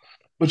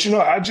 But, you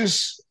know, I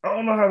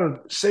don't know how to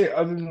say it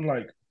other than,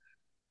 like,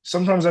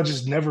 sometimes I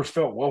just never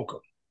felt welcome.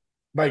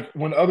 Like,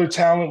 when other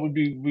talent would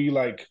be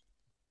like,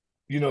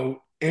 you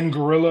know, in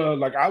Gorilla,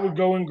 like, I would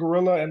go in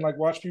Gorilla and, like,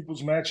 watch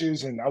people's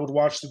matches, and I would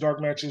watch the dark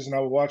matches, and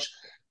I would watch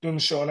during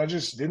the show, and I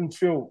just didn't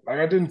feel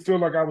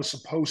like I was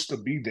supposed to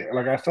be there.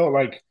 Like, I felt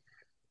like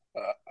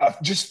I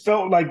just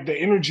felt like the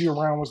energy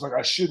around was like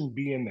I shouldn't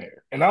be in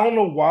there. And I don't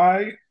know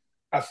why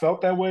I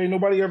felt that way.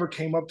 Nobody ever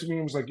came up to me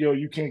and was like, yo,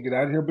 you can't get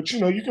out of here. But, you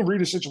know, you can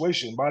read a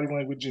situation, body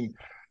language, and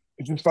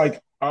it's just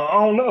like,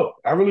 I don't know.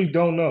 I really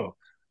don't know.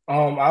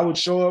 I would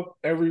show up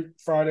every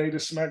Friday to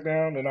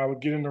SmackDown, and I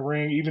would get in the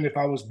ring. Even if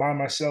I was by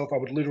myself, I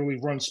would literally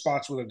run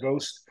spots with a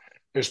ghost.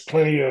 There's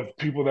plenty of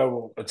people that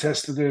will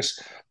attest to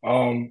this.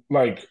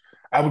 Like,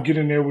 I would get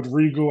in there with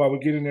Regal. I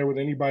would get in there with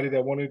anybody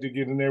that wanted to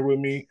get in there with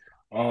me.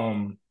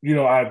 You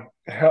know,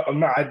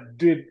 I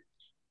did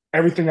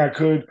everything I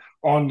could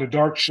on the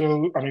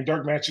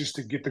dark matches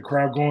to get the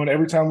crowd going.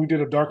 Every time we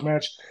did a dark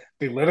match,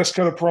 they let us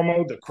cut a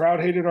promo. The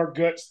crowd hated our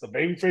guts. The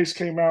babyface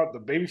came out. The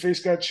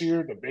babyface got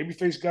cheered. The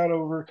babyface got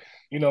over.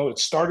 You know, it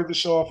started the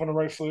show off on the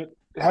right foot.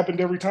 It happened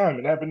every time.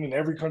 It happened in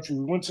every country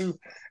we went to.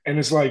 And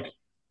it's like,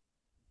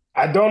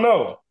 I don't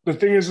know. The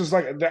thing is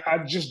like, I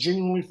just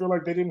genuinely feel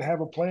like they didn't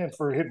have a plan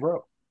for a Hit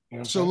Row. You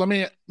know so let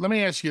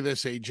me ask you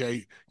this,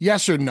 AJ.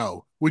 Yes or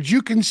no? Would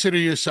you consider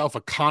yourself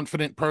a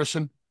confident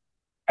person?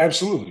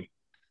 Absolutely.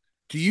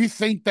 Do you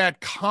think that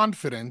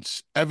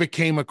confidence ever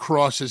came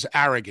across as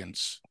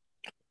arrogance?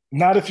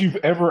 Not if you've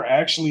ever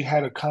actually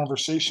had a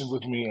conversation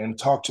with me and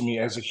talked to me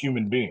as a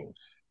human being.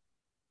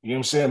 You know what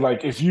I'm saying?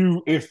 Like, if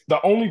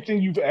the only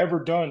thing you've ever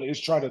done is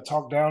try to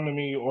talk down to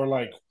me or,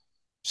 like,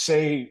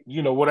 say,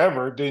 you know,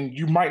 whatever, then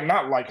you might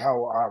not like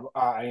how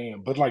I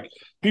am. But, like,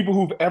 people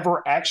who've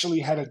ever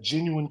actually had a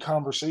genuine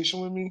conversation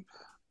with me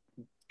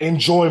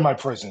enjoy my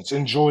presence,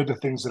 enjoy the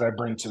things that I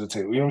bring to the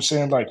table. You know what I'm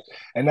saying? Like,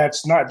 and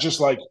that's not just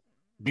like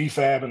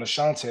B-Fab and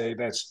Ashante.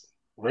 That's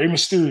Rey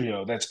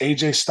Mysterio. That's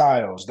AJ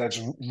Styles.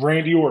 That's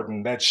Randy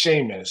Orton. That's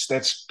Sheamus.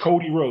 That's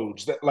Cody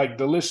Rhodes. That, like,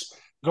 the list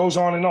goes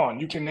on and on.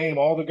 You can name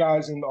all the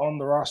guys on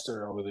the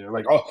roster over there.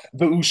 Like, oh,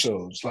 the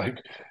Usos.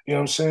 Like, you know what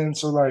I'm saying?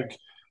 So, like,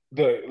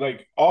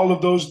 all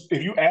of those,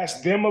 if you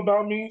ask them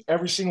about me,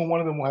 every single one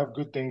of them will have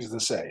good things to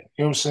say.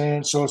 You know what I'm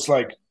saying? So it's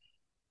like,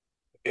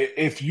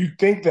 if you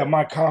think that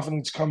my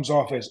confidence comes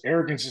off as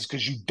arrogance, it's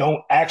because you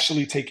don't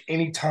actually take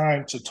any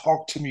time to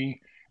talk to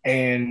me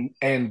and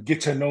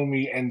get to know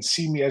me and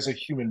see me as a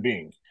human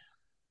being.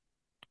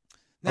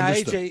 Now,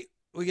 AJ,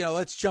 well, you know,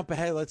 let's jump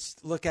ahead. Let's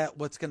look at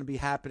what's going to be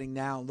happening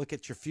now. Look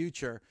at your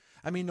future.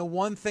 I mean, the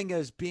one thing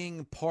is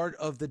being part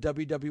of the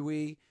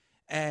WWE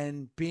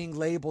and being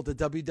labeled a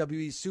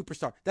WWE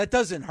superstar, that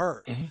doesn't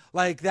hurt. Mm-hmm.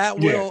 Like, that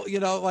will, you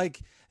know,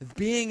 like,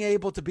 being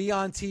able to be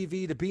on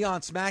TV, to be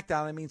on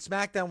SmackDown. I mean,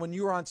 SmackDown, when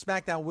you were on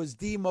SmackDown, was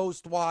the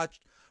most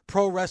watched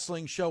pro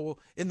wrestling show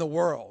in the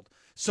world.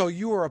 So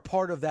you were a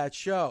part of that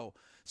show.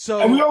 So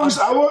And I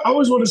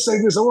always want to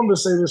say this. I wanted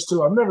to say this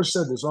too. I've never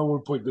said this. So I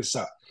want to point this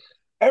out.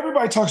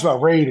 Everybody talks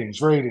about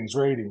ratings.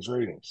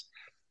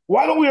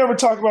 Why don't we ever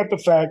talk about the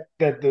fact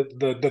that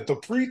the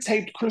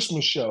pre-taped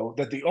Christmas show,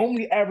 that the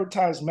only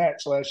advertised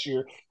match last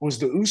year was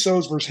the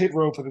Usos versus Hit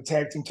Row for the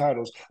tag team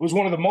titles, was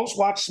one of the most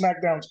watched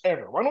SmackDowns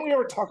ever? Why don't we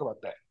ever talk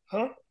about that?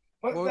 Huh?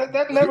 Well,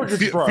 that never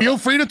gets brought Feel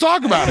up. free to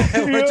talk about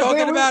it. We're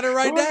talking about it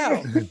right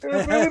now.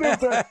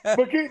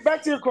 But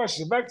back to your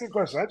question. I just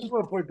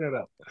want to point that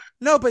out.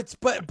 No,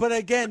 but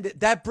again,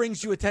 that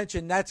brings you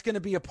attention. That's going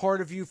to be a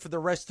part of you for the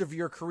rest of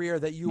your career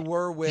that you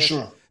were with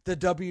the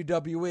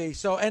WWE.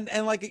 So,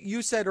 and like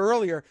you said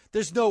earlier,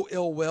 there's no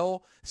ill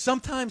will.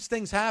 Sometimes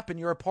things happen.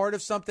 You're a part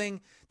of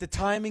something. The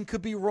timing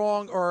could be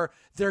wrong, or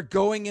they're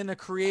going in a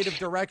creative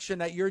direction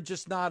that you're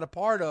just not a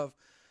part of.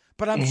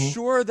 But I'm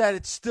sure that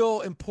it's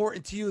still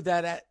important to you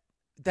that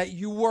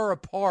you were a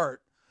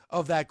part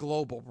of that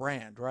global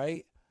brand,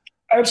 right?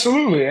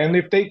 Absolutely. And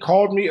if they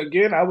called me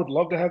again, I would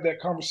love to have that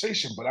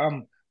conversation, but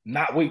I'm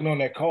not waiting on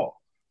that call.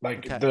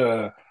 Like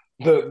the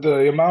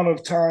amount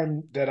of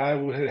time that I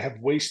would have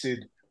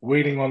wasted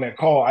waiting on that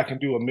call, I can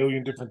do a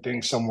million different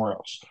things somewhere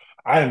else.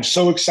 I am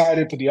so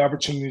excited for the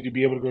opportunity to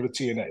be able to go to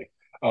TNA.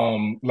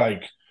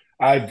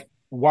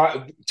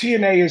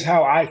 TNA is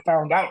how I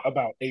found out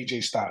about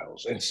AJ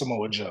Styles and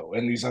Samoa Joe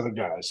and these other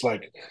guys.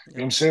 Like, you know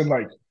what I'm saying?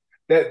 Like,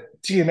 that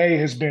TNA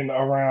has been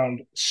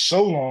around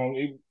so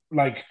long,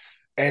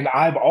 and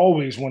I've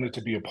always wanted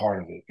to be a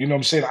part of it. You know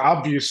what I'm saying?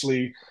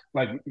 Obviously,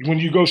 like, when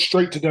you go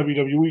straight to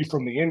WWE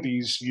from the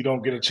indies, you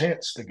don't get a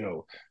chance to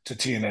go to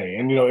TNA.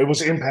 And, it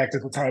was Impact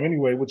at the time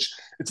anyway, which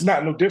it's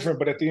not no different.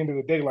 But at the end of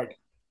the day, like,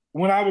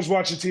 when I was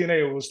watching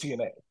TNA, it was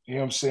TNA. You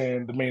know what I'm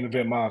saying? The Main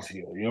Event Mafia.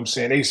 You know what I'm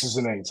saying? Aces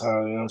and Eights. You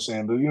know what I'm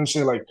saying? You know what I'm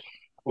saying? Like,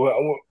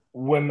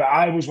 when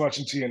I was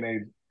watching TNA,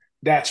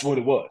 that's what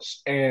it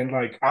was. And,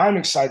 like, I'm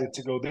excited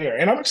to go there.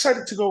 And I'm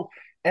excited to go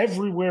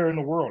everywhere in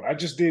the world. I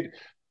just did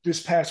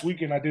this past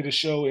weekend. I did a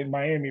show in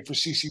Miami for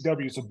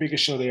CCW. It's the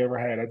biggest show they ever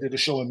had. I did a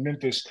show in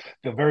Memphis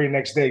the very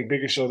next day,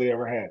 biggest show they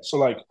ever had. So,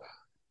 like,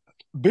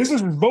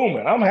 business is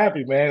booming. I'm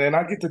happy, man. And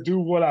I get to do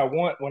what I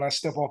want when I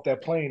step off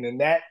that plane.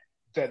 And that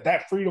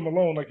freedom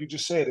alone, like you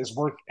just said, is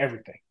worth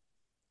everything.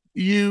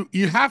 You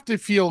have to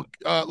feel,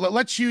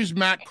 let's use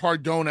Matt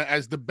Cardona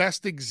as the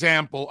best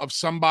example of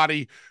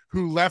somebody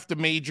who left a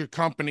major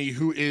company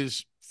who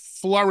is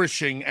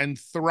flourishing and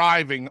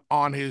thriving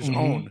on his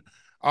own.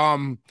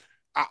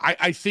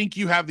 I think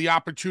you have the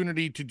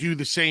opportunity to do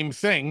the same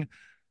thing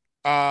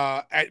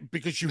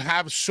because you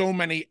have so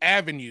many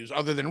avenues.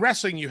 Other than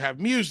wrestling, you have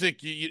music.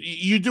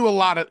 You do a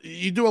lot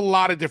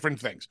of different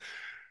things.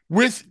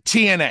 With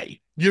TNA,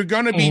 you're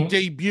going to be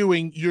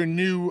debuting your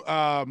new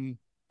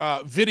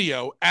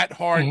video at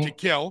Hard to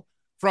Kill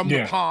from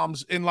the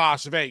Palms in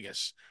Las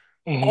Vegas.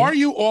 Are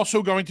you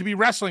also going to be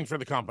wrestling for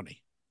the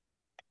company?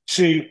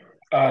 See,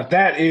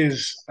 that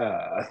is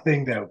a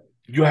thing that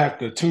you have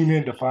to tune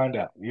in to find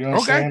out. You know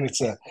what I'm saying?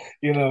 It's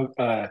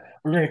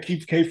we're going to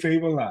keep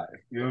kayfabe alive.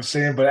 You know what I'm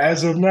saying? But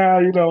as of now,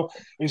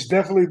 it's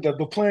definitely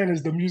the plan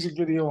is the music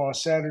video on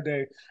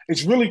Saturday.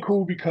 It's really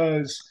cool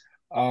because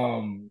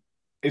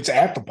it's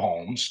at the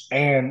Palms,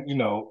 and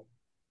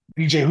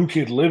DJ Who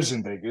Kid lives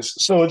in Vegas,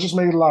 so it just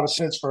made a lot of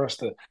sense for us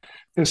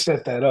to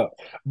set that up.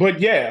 But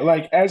yeah,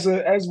 like as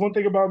one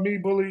thing about me,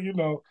 Bully,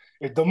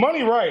 if the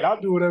money right, I'll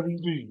do whatever you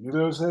need. You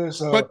know what I'm saying?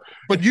 So,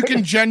 but you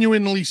can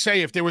genuinely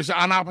say if there was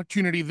an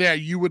opportunity there,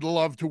 you would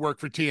love to work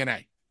for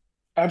TNA.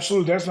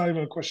 Absolutely, that's not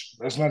even a question.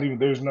 There's not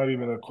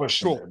even a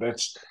question there.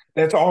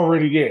 That's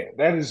already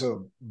that is a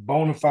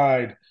bona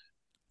fide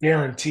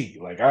guarantee.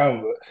 Like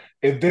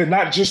if they're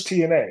not just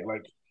TNA,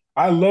 like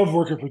I love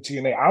working for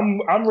TNA.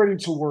 I'm ready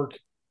to work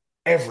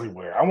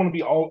everywhere. I want to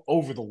be all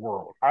over the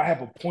world. I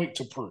have a point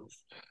to prove.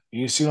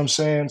 You see what I'm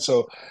saying?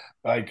 So,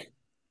 like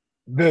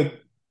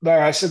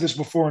I said this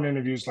before in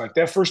interviews, like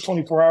that first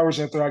 24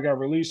 hours after I got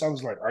released, I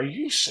was like, "Are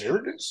you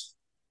serious?"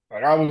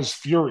 Like I was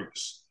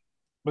furious.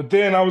 But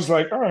then I was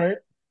like, "All right,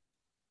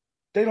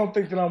 they don't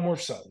think that I'm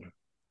worth something.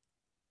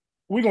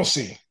 We're gonna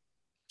see."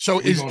 So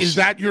is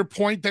that your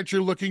point that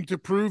you're looking to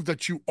prove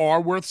that you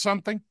are worth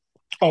something?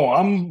 Oh,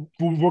 I'm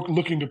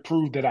looking to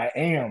prove that I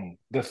am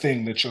the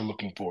thing that you're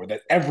looking for,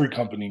 that every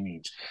company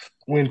needs.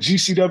 When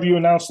GCW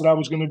announced that I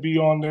was going to be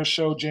on their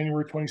show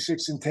January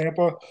 26th in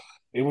Tampa,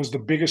 it was the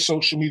biggest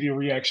social media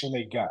reaction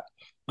they got.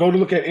 Go to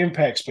look at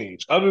Impact's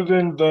page. Other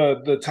than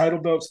the title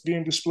belts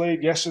being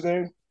displayed yesterday,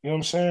 you know what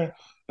I'm saying?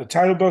 The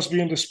title belts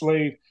being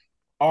displayed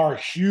are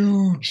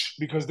huge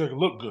because they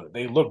look good.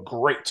 They look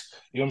great.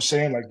 You know what I'm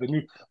saying?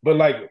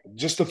 Like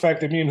just the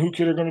fact that me and Who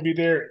Kid are going to be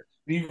there,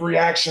 the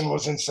reaction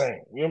was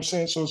insane. You know what I'm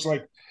saying? So it's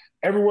like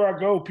everywhere I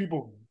go,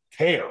 people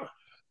care.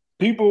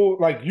 People,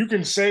 like, you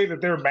can say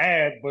that they're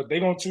mad, but they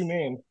don't tune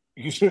in.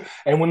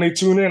 And when they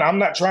tune in, I'm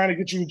not trying to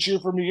get you to cheer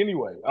for me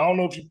anyway. I don't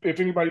know if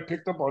anybody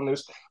picked up on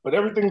this, but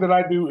everything that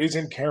I do is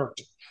in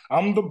character.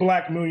 I'm the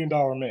Black $1 Million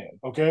Man,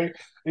 okay?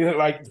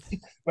 Like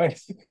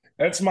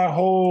that's my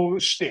whole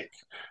shtick.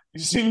 You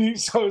see me?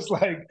 So it's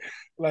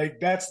like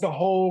that's the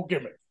whole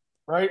gimmick,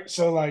 right?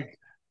 So like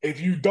If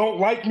you don't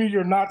like me,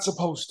 you're not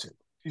supposed to.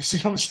 You see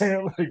what I'm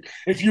saying? Like,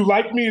 if you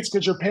like me, it's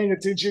because you're paying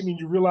attention and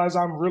you realize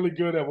I'm really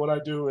good at what I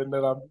do and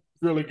that I'm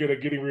really good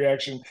at getting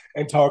reaction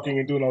and talking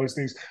and doing all these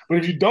things. But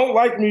if you don't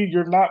like me,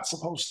 you're not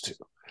supposed to.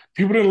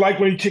 People didn't like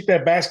when he kicked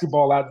that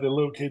basketball out of the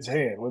little kid's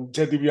hand, when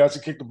Ted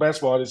DiBiase kicked the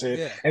basketball out of his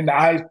head. Yeah. And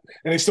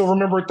they still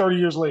remember it 30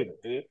 years later.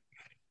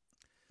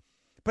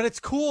 But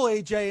it's cool,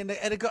 AJ, and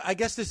I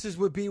guess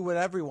would be with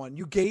everyone.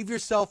 You gave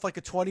yourself like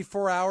a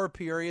 24-hour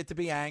period to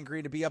be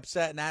angry, to be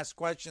upset, and ask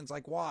questions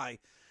like why.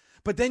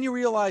 But then you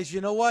realize, you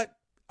know what?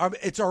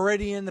 It's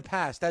already in the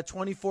past. That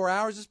 24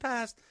 hours has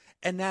passed,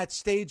 and that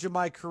stage of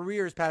my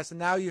career has passed, and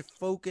now you're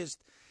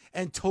focused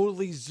and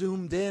totally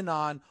zoomed in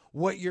on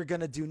what you're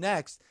going to do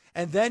next.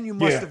 And then you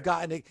must have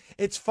gotten it.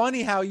 It's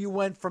funny how you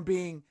went from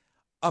being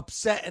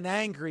upset and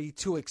angry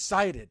to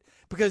excited,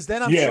 because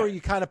then I'm sure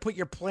you kind of put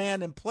your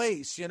plan in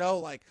place,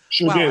 like,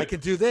 I can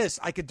do this.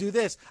 I could do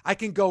this. I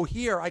can go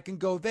here. I can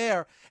go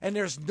there. And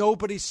there's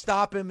nobody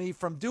stopping me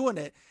from doing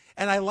it.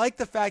 And I like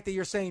the fact that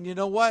you're saying, you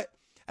know what?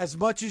 As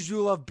much as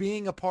you love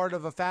being a part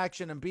of a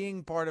faction and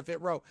being part of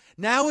Hit Row,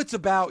 now it's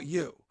about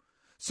you.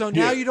 So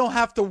now you don't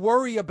have to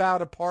worry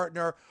about a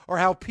partner or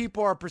how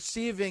people are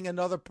perceiving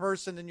another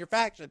person in your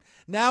faction.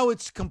 Now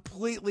it's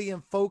completely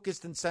and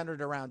focused and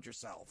centered around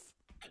yourself.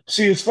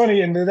 See, it's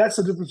funny, and that's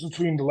the difference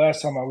between the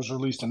last time I was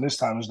released and this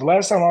time. Is the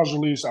last time I was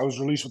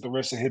released with the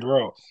rest of Hit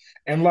Row.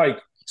 And, like,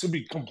 to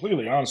be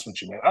completely honest with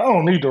you, man, I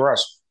don't need the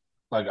rest.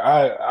 Like,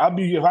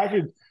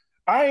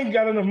 I ain't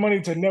got enough money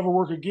to never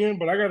work again,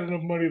 but I got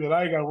enough money that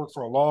I ain't got to work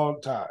for a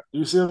long time.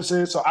 You see what I'm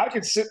saying? So I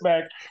could sit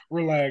back,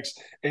 relax,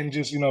 and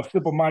just,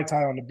 sip a Mai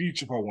Tai on the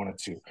beach if I wanted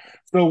to.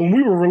 So when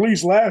we were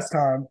released last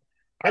time,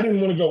 I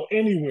didn't want to go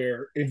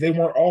anywhere if they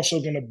weren't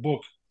also going to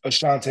book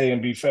Ashante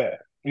and Be Fab.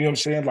 You know what I'm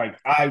saying? Like,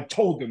 I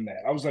told them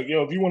that. I was like,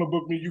 yo, if you want to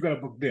book me, you got to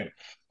book them.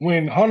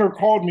 When Hunter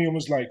called me and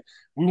was like,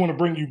 we want to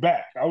bring you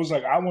back, I was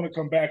like, I want to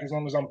come back as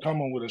long as I'm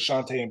coming with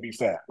Ashante and Be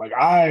Fat. Like,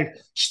 I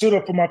stood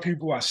up for my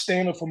people. I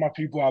stand up for my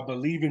people. I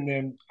believe in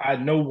them. I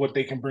know what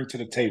they can bring to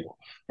the table,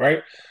 right?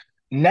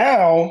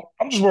 Now,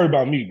 I'm just worried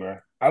about me, bro.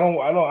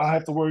 I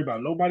have to worry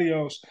about nobody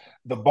else.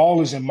 The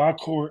ball is in my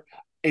court.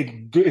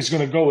 It's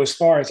going to go as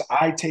far as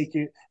I take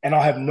it, and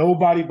I'll have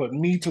nobody but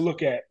me to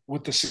look at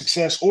with the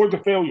success or the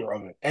failure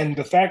of it. And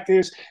the fact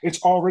is,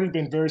 it's already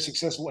been very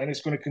successful, and it's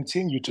going to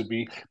continue to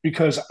be,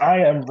 because I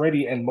am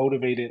ready and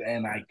motivated,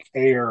 and I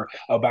care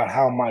about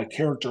how my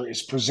character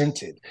is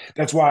presented.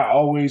 That's why I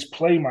always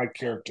play my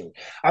character.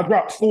 I've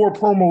dropped 4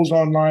 promos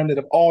online that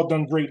have all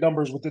done great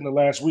numbers within the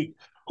last week.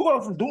 Who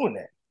else is doing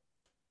that?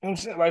 You know what I'm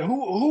saying? Like,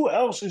 who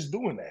else is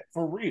doing that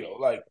for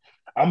real? Like,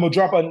 I'm going to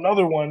drop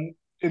another one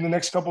in the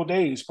next couple of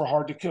days for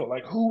Hard to Kill.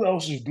 Like, who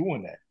else is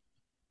doing that?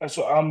 That's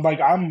what I'm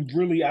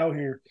really out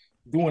here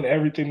doing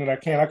everything that I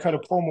can. I cut a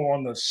promo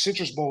on the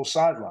Citrus Bowl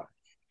sideline.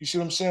 You see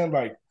what I'm saying?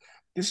 Like,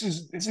 this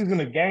isn't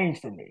a game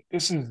for me.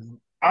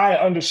 I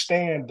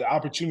understand the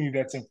opportunity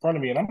that's in front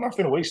of me, and I'm not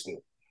going to waste it.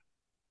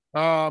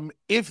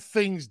 If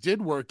things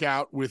did work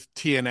out with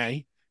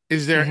TNA,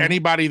 is there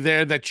anybody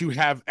there that you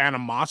have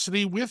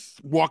animosity with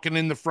walking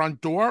in the front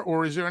door,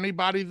 or is there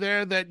anybody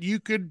there that you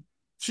could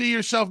see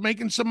yourself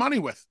making some money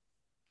with?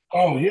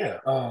 Oh, yeah.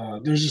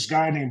 There's this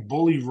guy named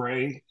Bully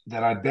Ray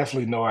that I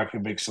definitely know I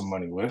can make some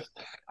money with.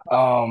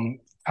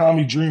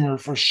 Tommy Dreamer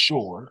for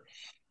sure.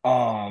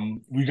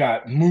 We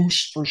got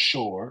Moose for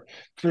sure.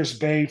 Chris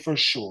Bay for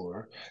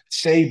sure.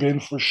 Sabin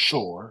for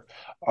sure.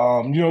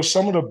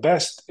 Some of the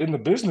best in the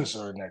business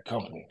are in that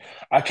company.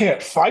 I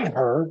can't fight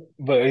her,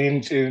 but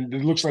and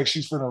it looks like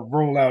she's going to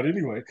roll out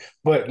anyway.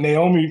 But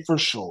Naomi for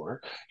sure.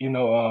 We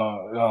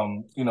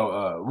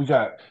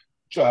got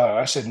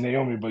I said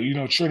Naomi, but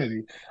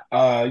Trinity.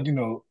 I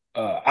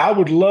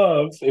would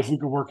love if we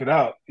could work it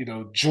out.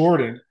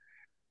 Jordan.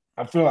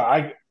 I feel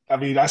like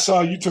I saw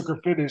you took her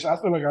finish. I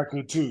feel like I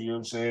could too. You know what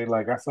I'm saying?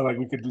 Like, I feel like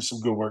we could do some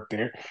good work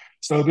there.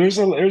 So there's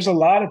a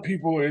lot of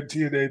people in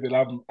TNA that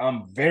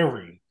I'm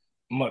very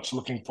much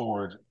looking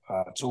forward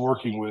to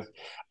working with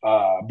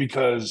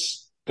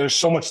because there's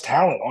so much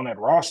talent on that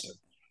roster.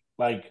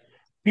 Like,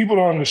 people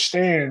don't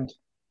understand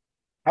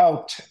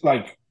how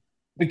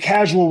the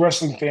casual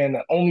wrestling fan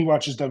that only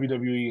watches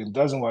WWE and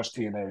doesn't watch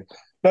TNA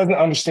doesn't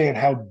understand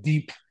how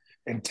deep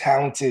and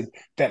talented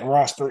that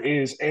roster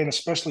is, and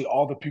especially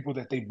all the people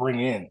that they bring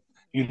in,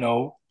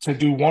 to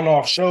do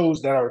one-off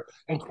shows that are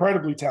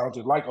incredibly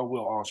talented, like a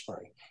Will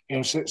Ospreay.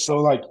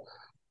 So like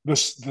the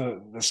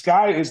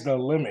sky is the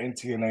limit in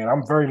TNA, and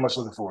I'm very much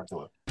looking forward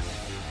to it.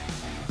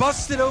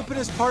 Busted Open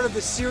is part of the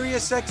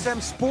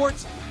SiriusXM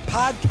Sports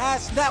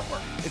Podcast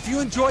Network. If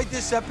you enjoyed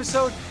this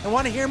episode and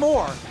want to hear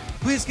more,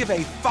 please give a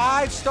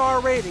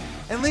 5-star rating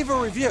and leave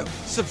a review.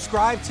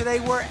 Subscribe today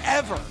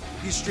wherever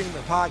you stream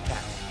your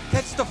podcast.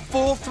 Catch the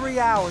full 3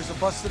 hours of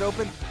Busted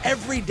Open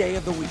every day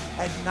of the week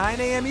at 9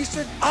 a.m.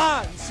 Eastern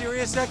on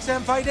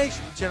SiriusXM Fight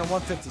Nation, channel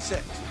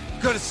 156.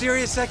 Go to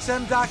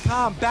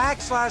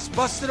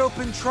SiriusXM.com/Busted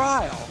Open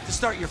Trial to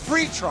start your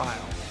free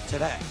trial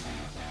today.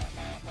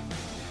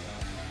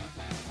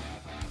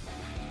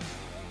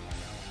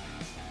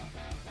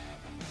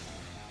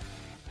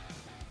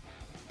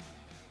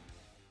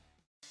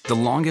 The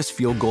longest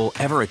field goal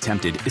ever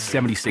attempted is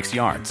 76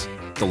 yards.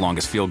 The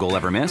longest field goal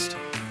ever missed?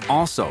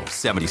 Also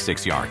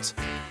 76 yards.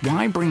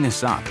 Why bring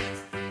this up?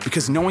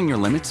 Because knowing your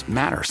limits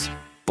matters,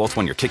 both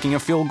when you're kicking a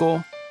field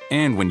goal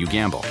and when you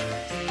gamble.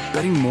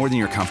 Betting more than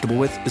you're comfortable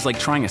with is like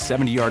trying a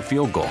 70-yard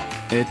field goal.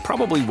 It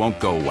probably won't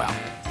go well.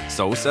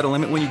 So set a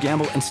limit when you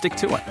gamble and stick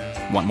to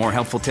it. Want more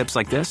helpful tips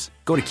like this?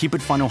 Go to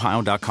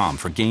keepitfunohio.com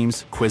for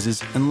games,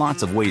 quizzes, and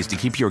lots of ways to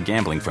keep your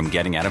gambling from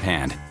getting out of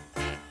hand.